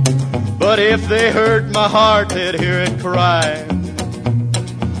 But if they heard my heart, they'd hear it cry,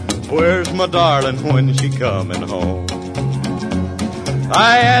 where's my darling when she coming home?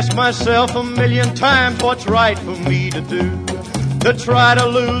 I ask myself a million times what's right for me to do, to try to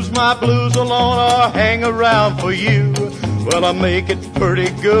lose my blues alone or hang around for you. Well, I make it pretty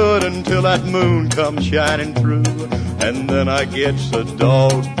good until that moon comes shining through, and then I get so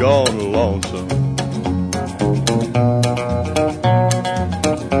doggone lonesome.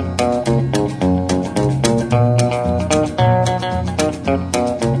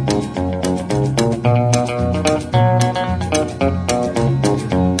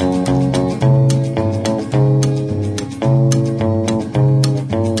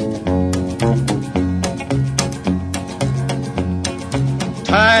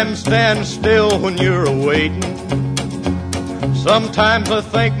 Time stands still when you're awaiting. Sometimes I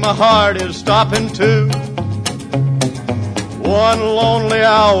think my heart is stopping too. One lonely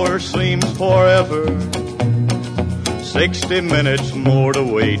hour seems forever, 60 minutes more to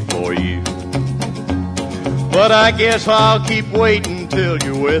wait for you. But I guess I'll keep waiting till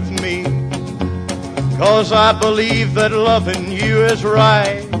you're with me, 'cause I believe that loving you is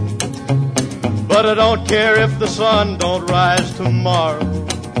right. But I don't care if the sun don't rise tomorrow,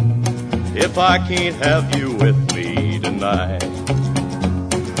 if I can't have you with me tonight.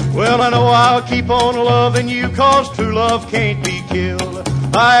 Well, I know I'll keep on loving you, 'cause true love can't be killed.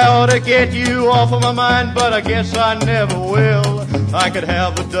 I ought to get you off of my mind, but I guess I never will. I could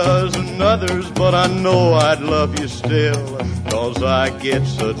have a dozen others, but I know I'd love you still, 'cause I get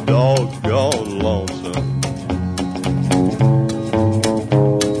so doggone lonesome.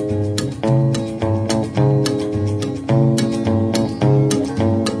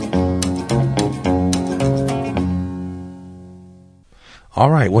 All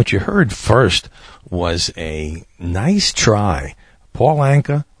right, what you heard first was a nice try. Paul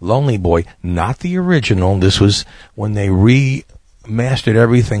Anka, Lonely Boy, not the original. This was when they remastered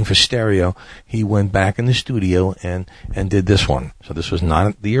everything for stereo. He went back in the studio and did this one. So this was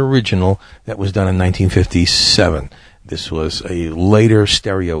not the original that was done in 1957. This was a later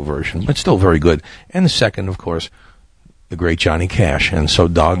stereo version, but still very good. And the second, of course, the great Johnny Cash, and So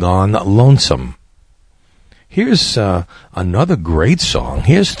Doggone Lonesome. Here's another great song.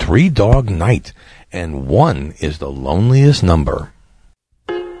 Here's Three Dog Night, and One is the Loneliest Number.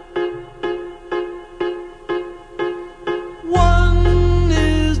 One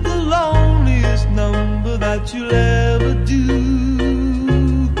is the loneliest number that you'll ever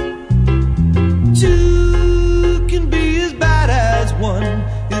do. Two can be as bad as one.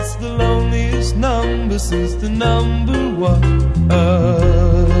 It's the loneliest number since the number one.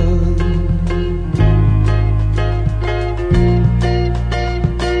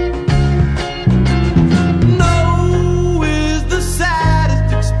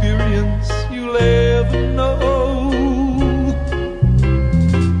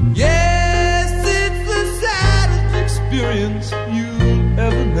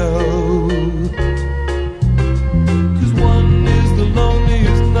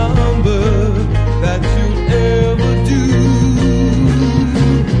 That you'll ever do.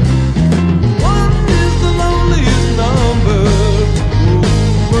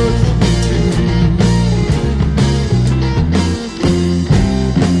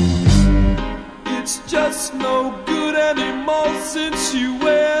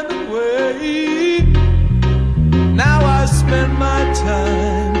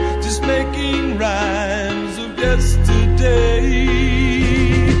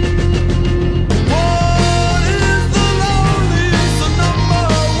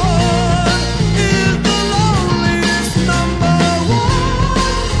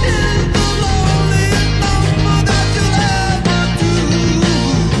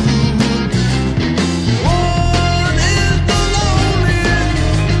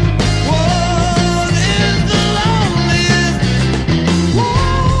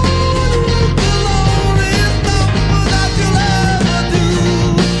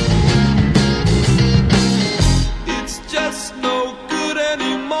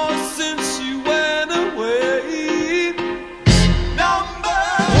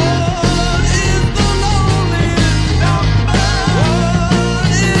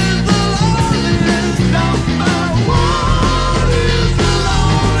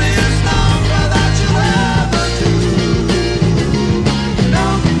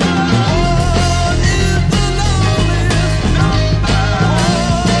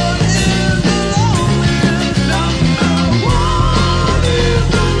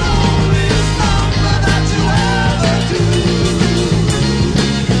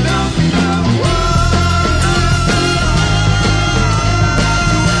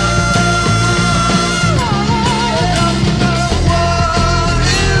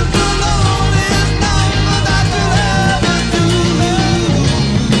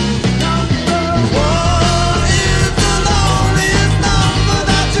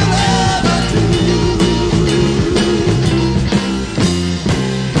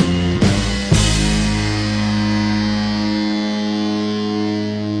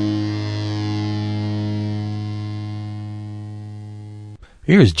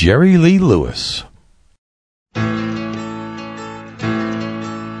 Here's Jerry Lee Lewis.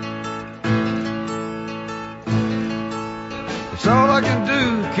 It's all I can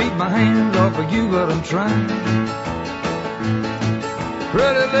do, keep my hands off of you, but I'm trying.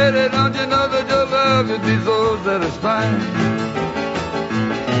 Pretty lady, don't you know that your love would be so satisfying?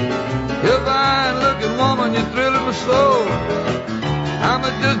 You're a fine-looking woman, you're thrilling my soul. I'm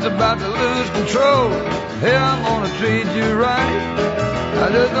just about to lose control. Hey, I'm gonna treat you right. I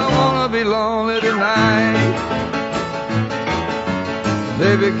just don't wanna be lonely tonight.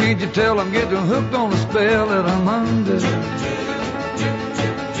 Baby, can't you tell I'm getting hooked on the spell that I'm under?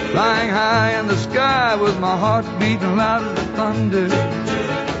 Flying high in the sky with my heart beating loud as the thunder.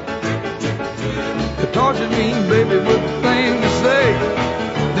 You torture me, baby, with things to say.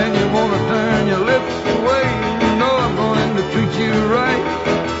 Then you wanna turn your lips away. You know I'm going to treat you right.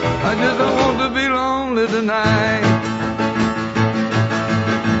 I just don't want to be lonely tonight.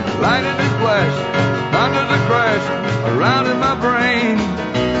 Lightning is flashing, thunders are crashing around in my brain.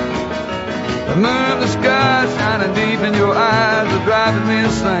 The moon in the sky shining deep in your eyes are driving me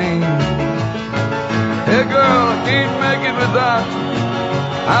insane. Hey girl, I can't make it without you.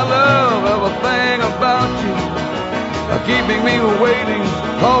 I love everything about you. Keeping me waiting,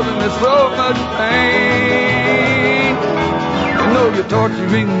 causing me so much pain. You know you're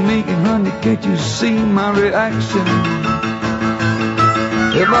torturing me, and honey, can't you see my reaction?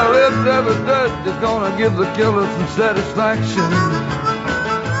 If my lips ever touch, it's gonna give the killer some satisfaction.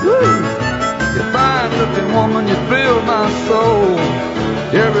 Woo! You're a fine-looking woman, you thrill my soul.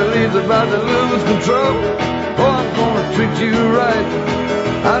 Every leaves about to lose control. Oh, I'm gonna treat you right.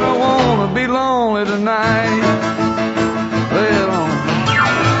 I don't wanna be lonely tonight. Lay it on.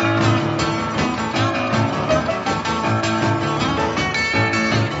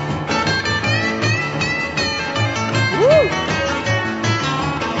 Woo!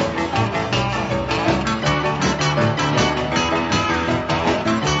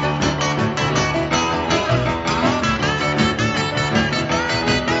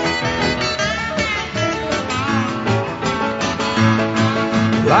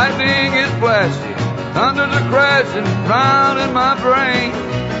 Lightning is flashing, thunders are crashing round in my brain.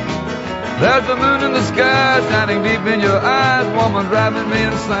 There's the moon in the sky shining deep in your eyes, woman, driving me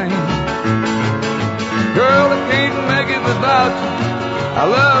insane. Girl, I can't make it without you. I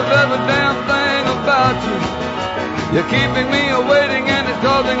love every damn thing about you. You're keeping me awaiting and it's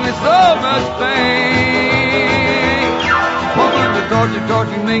causing me so much pain. Woman, you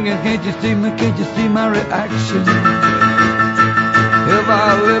torture me, and can't you see my reaction? If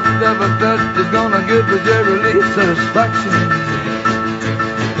our lips ever touch, it's gonna give the Jerry Lee satisfaction.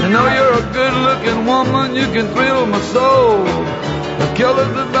 You know you're a good-looking woman, you can thrill my soul. The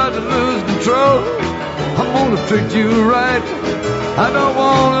killer's about to lose control. I'm gonna treat you right. I don't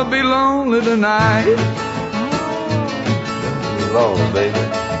wanna be lonely tonight. Lord, baby,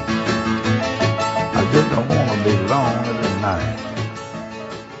 I just don't wanna be lonely tonight.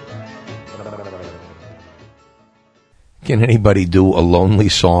 Can anybody do a lonely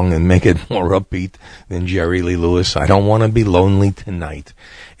song and make it more upbeat than Jerry Lee Lewis? I don't want to be lonely tonight.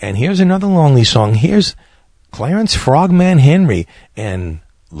 And here's another lonely song. Here's Clarence Frogman Henry and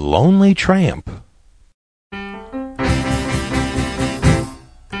Lonely Tramp.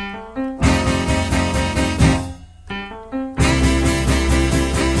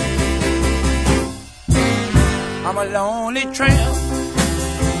 I'm a lonely tramp.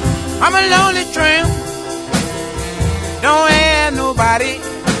 I'm a lonely tramp. Don't have nobody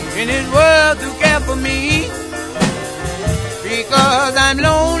in this world to care for me. Because I'm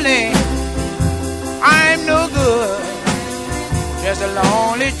lonely, I'm no good, just a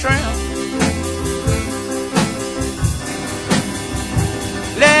lonely tramp.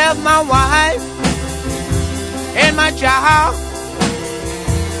 Left my wife and my child.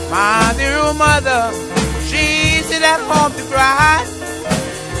 My dear mother, she sit at home to cry.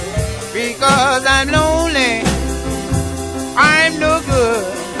 Because I'm lonely, I'm no good,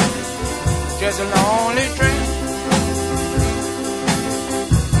 just a lonely tramp.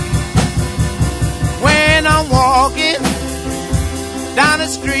 When I'm walking down the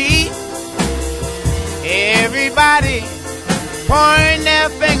street, everybody pointing their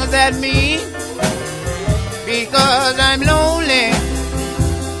fingers at me. Because I'm lonely,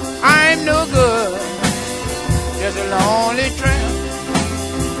 I'm no good, just a lonely tramp.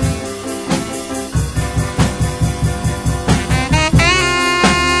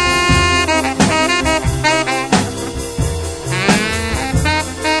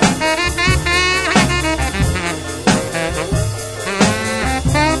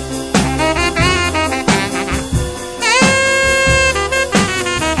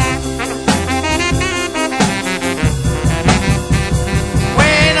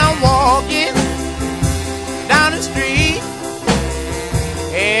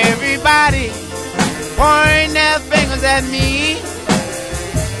 smiles at me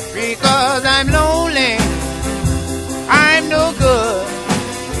because I'm lonely. I'm no good,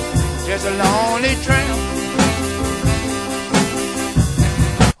 just a lonely tramp.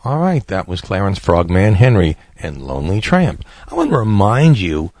 All right, that was Clarence Frogman Henry and Lonely Tramp. I want to remind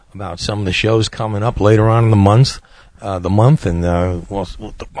you about some of the shows coming up later on in the month. Well,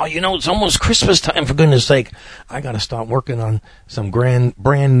 you know, it's almost Christmas time, for goodness sake. I got to start working on some brand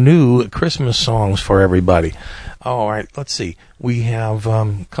new Christmas songs for everybody. All right, let's see. We have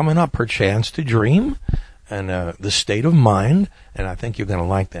coming up Perchance to Dream and The State of Mind, and I think you're going to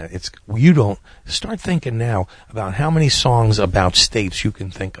like that. You don't start thinking now about how many songs about states you can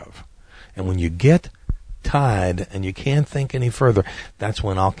think of. And when you get tired and you can't think any further, that's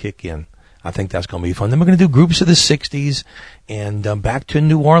when I'll kick in. I think that's going to be fun. Then we're going to do groups of the 60s and back to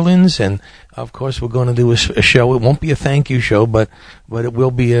New Orleans. And, of course, we're going to do a show. It won't be a thank you show, but it will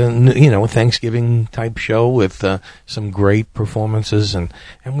be a Thanksgiving-type show with some great performances. And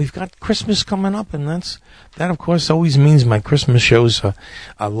we've got Christmas coming up, and that, of course, always means my Christmas shows.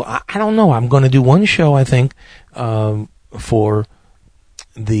 I don't know. I'm going to do one show, I think, for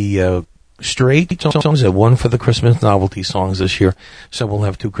the straight songs and one for the Christmas novelty songs this year. So we'll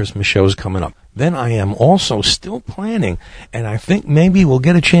have 2 Christmas shows coming up. Then I am also still planning, and I think maybe we'll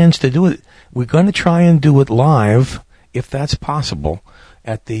get a chance to do it. We're going to try and do it live, if that's possible,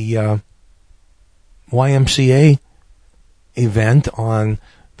 at the YMCA event on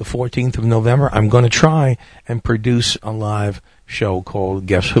the 14th of November. I'm going to try and produce a live show called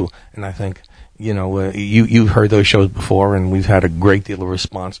Guess Who? And I think, you've heard those shows before, and we've had a great deal of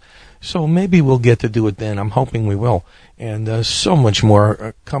response. So maybe we'll get to do it then. I'm hoping we will. And so much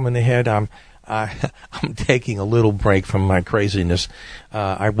more coming ahead. I'm taking a little break from my craziness.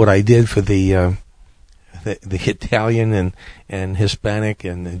 What I did for the Italian and Hispanic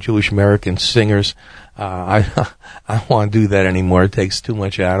and Jewish American singers, I don't want to do that anymore. It takes too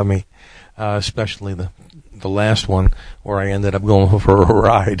much out of me, especially the last one where I ended up going for a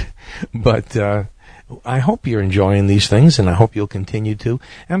ride. But I hope you're enjoying these things, and I hope you'll continue to.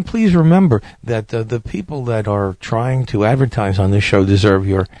 And please remember that the people that are trying to advertise on this show deserve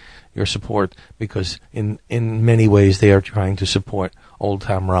your support, because in many ways they are trying to support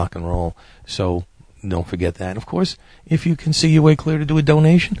old-time rock and roll. So don't forget that. Of course, if you can see your way clear to do a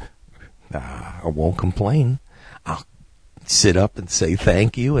donation, I won't complain. I'll sit up and say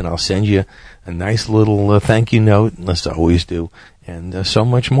thank you, and I'll send you a nice little thank you note, as I always do. And so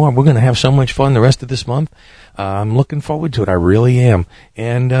much more. We're going to have so much fun the rest of this month. I'm looking forward to it. I really am.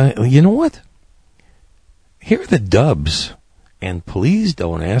 And you know what? Here are the Dubs. And please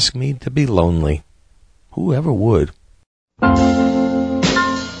don't ask me to be lonely. Whoever would?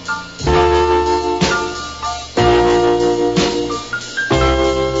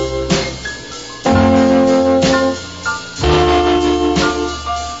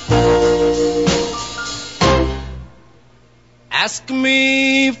 Ask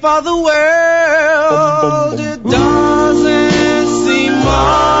me for the world, it doesn't seem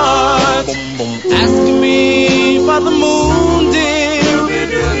much. Ask me for the moon, dear,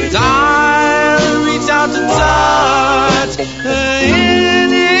 and I'll reach out to touch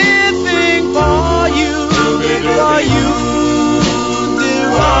anything for you, dear,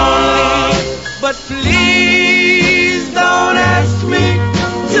 only. But please don't ask me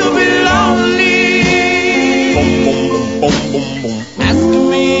to be lonely. Ask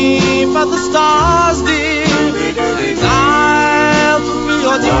me for the stars, dear, and I'll fulfill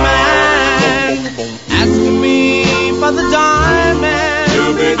your demand. Ask me for the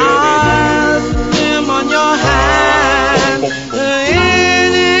diamonds, I'll put them on your hand.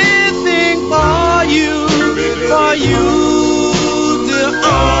 Anything for you, dear,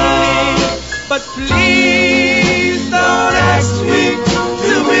 only. But please don't ask me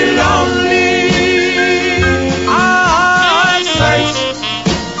to be lonely.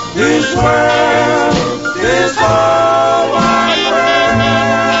 This world, this whole wide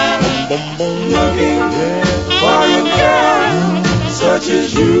world, looking for a girl such as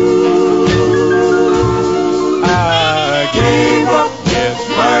you. I gave up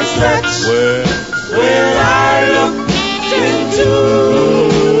my sex when I looked into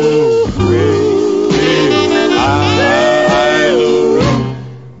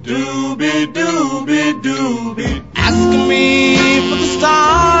doobie doobie doobie. Ask me for the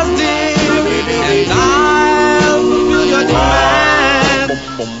stars, dear, and I'll fulfill your demand.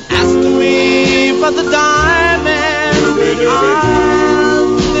 Ask me for the diamonds, I'll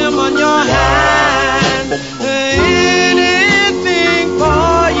put them on your hand. Anything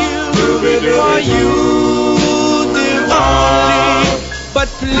for you, dear, only. But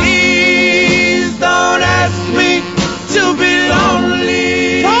please don't ask me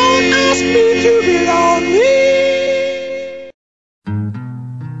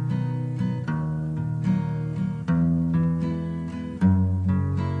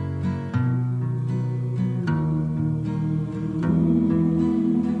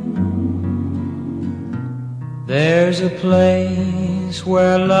There's a place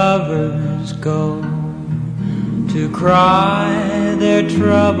where lovers go to cry their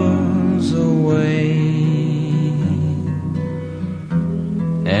troubles away,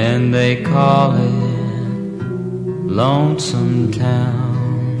 and they call it Lonesome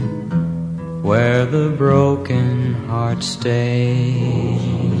Town, where the broken hearts stay.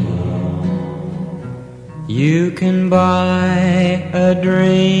 You can buy a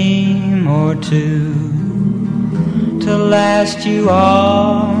dream or two to last you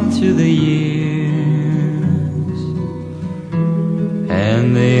all through the years,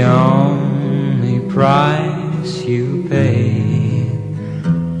 and the only price you pay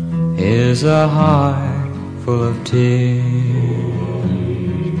is a heart full of tears.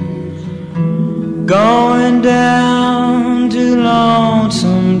 Going down to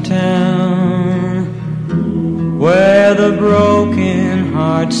Lonesome Town, where the broken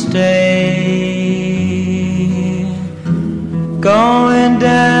hearts stay. Going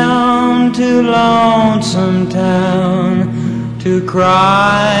down to Lonesome Town to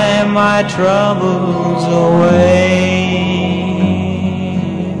cry my troubles away.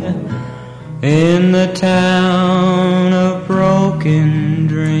 In the town of broken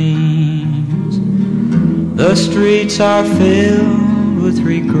dreams, the streets are filled with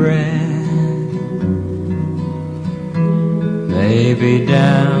regret. Maybe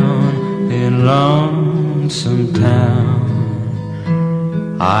down in Lonesome Town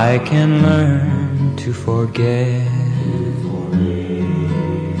I can learn to forget.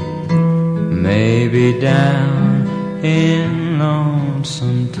 Maybe down in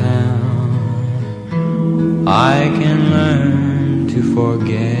Lonesome Town I can learn to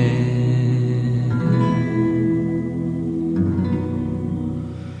forget.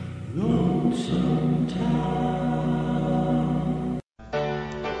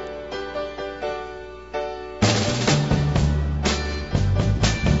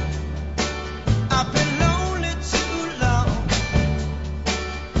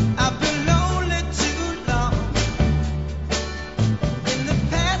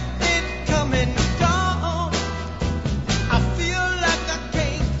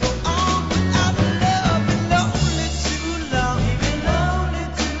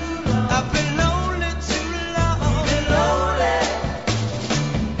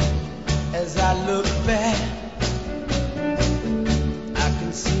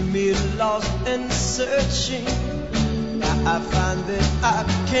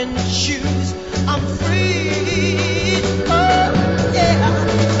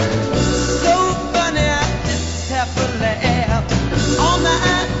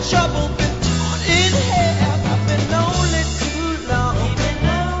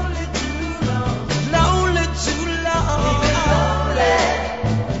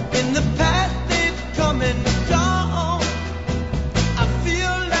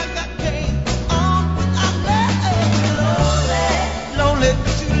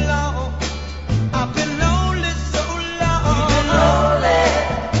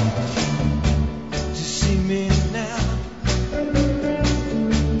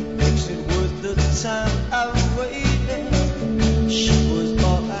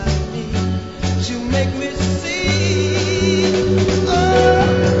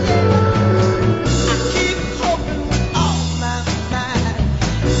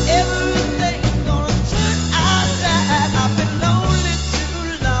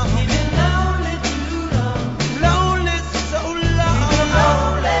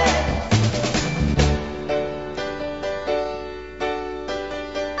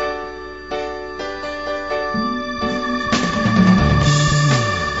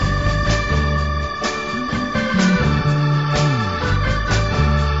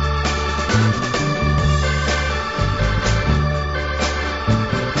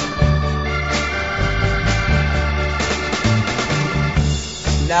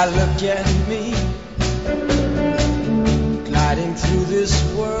 Now look at me, gliding through this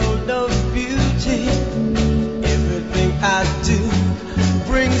world of beauty. Everything I do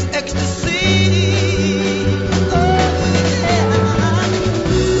brings ecstasy. Oh, yeah.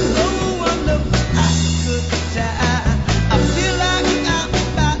 No wonder I could die. I feel like I'm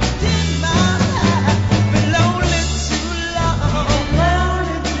about in my life. Been lonely too long.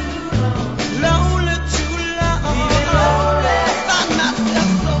 Lonely too long. Find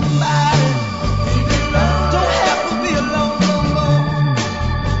myself somebody. Don't have to be alone no more.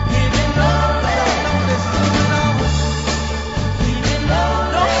 Lonely so long.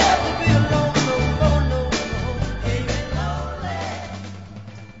 Don't have to be alone no more, no more.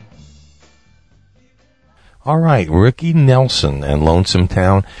 All right, Ricky Nelson and Lonesome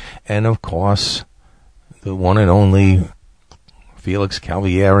Town, and of course, the one and only Felix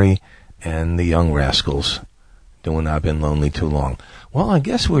Calvieri and the Young Rascals doing I've Been Lonely Too Long. Well, I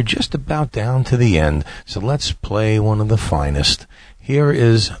guess we're just about down to the end, so let's play one of the finest. Here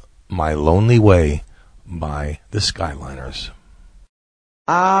is My Lonely Way by the Skyliners.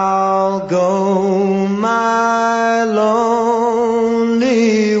 I'll go my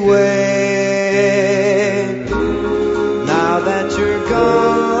lonely way. Now that you're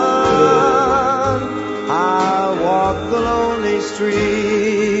gone, I'll walk the lonely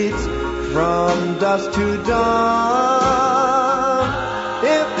streets from dusk to dawn.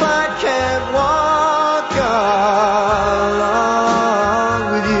 If I can't walk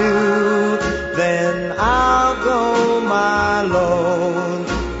along with you, then I'll go my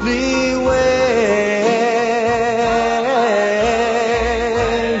lonely way.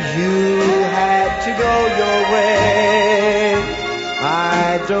 You had to go your way.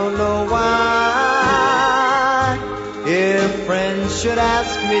 I don't know why. If friends should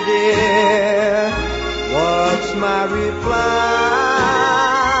ask me, dear, what's my reply?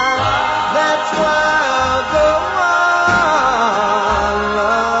 That's why I'll go on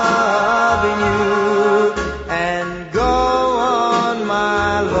loving you and go on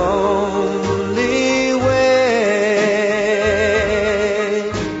my lonely way.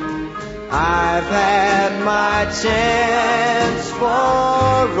 I've had my chance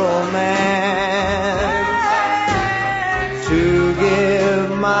for romance, to give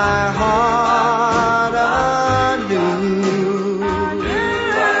my heart anew.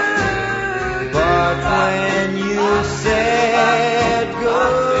 But when you said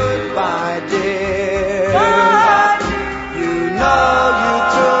goodbye, dear, you know you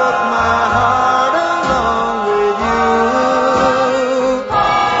took my heart along with you.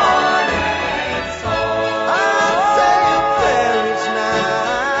 I'd say a prayer each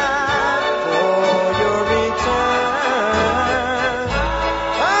night for your return,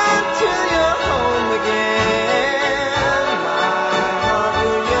 until you're home again. My heart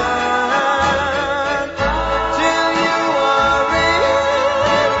will yearn till you are in love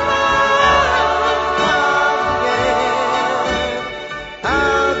again.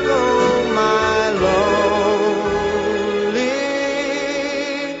 I'll go my lonely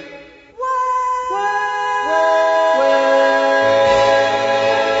way.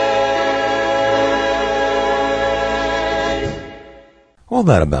 Well,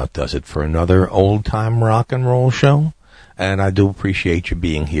 that about does it for another old-time rock and roll show. And I do appreciate you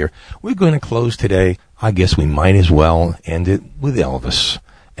being here. We're going to close today. I guess we might as well end it with Elvis.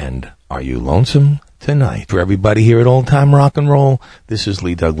 And Are You Lonesome Tonight? For everybody here at Old Time Rock and Roll, this is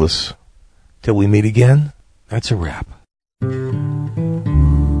Lee Douglas. Till we meet again, that's a wrap.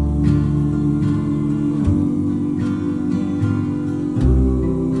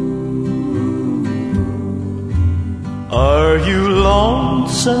 Are you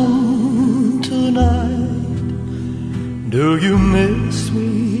lonesome tonight? Do you miss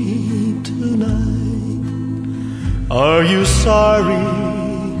me tonight? Are you sorry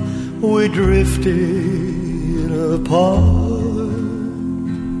we drifted apart?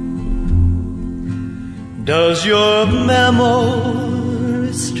 Does your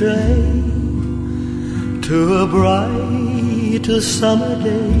memory stray to a bright summer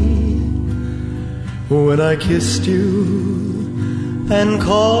day when I kissed you and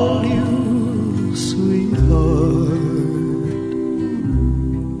called you sweetheart?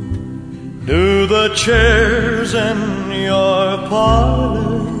 Do the chairs in your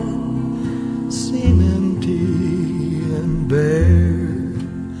parlor seem empty and bare?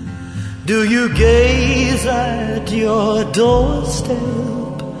 Do you gaze at your doorstep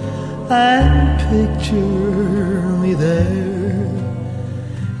and picture me there?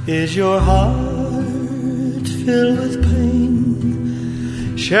 Is your heart filled with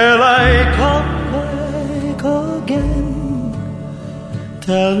pain? Shall I come back again?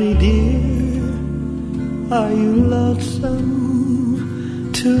 Tell me, dear, are you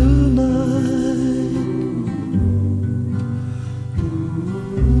lonesome tonight?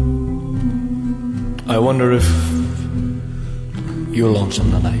 I wonder if you're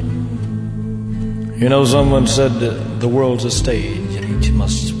lonesome tonight. You know, someone said that the world's a stage and each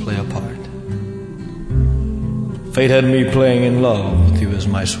must play a part. Fate had me playing in love with you as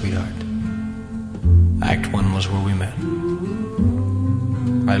my sweetheart. Act 1 was where we met.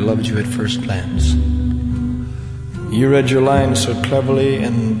 I loved you at first glance. You read your lines so cleverly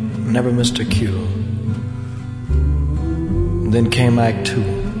and never missed a cue. Then came Act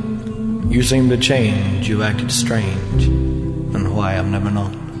 2. You seemed to change, you acted strange, and why I've never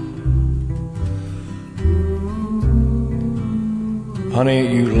known. Honey,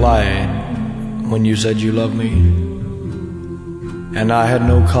 you lied when you said you loved me, and I had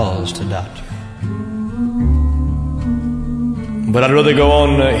no cause to doubt you. But I'd rather go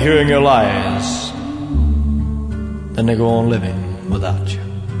on hearing your lies than to go on living without you.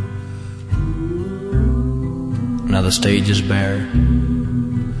 Now the stage is bare,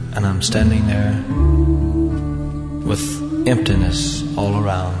 and I'm standing there with emptiness all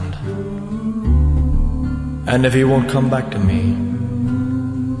around. And if he won't come back to me,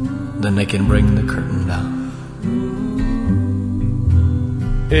 then they can bring the curtain down.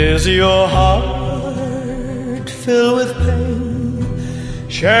 Is your heart filled with pain?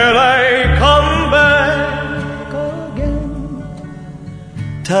 Shall I come back again?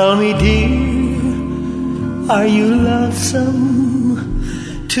 Tell me, dear, are you lonesome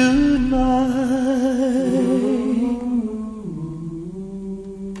tonight?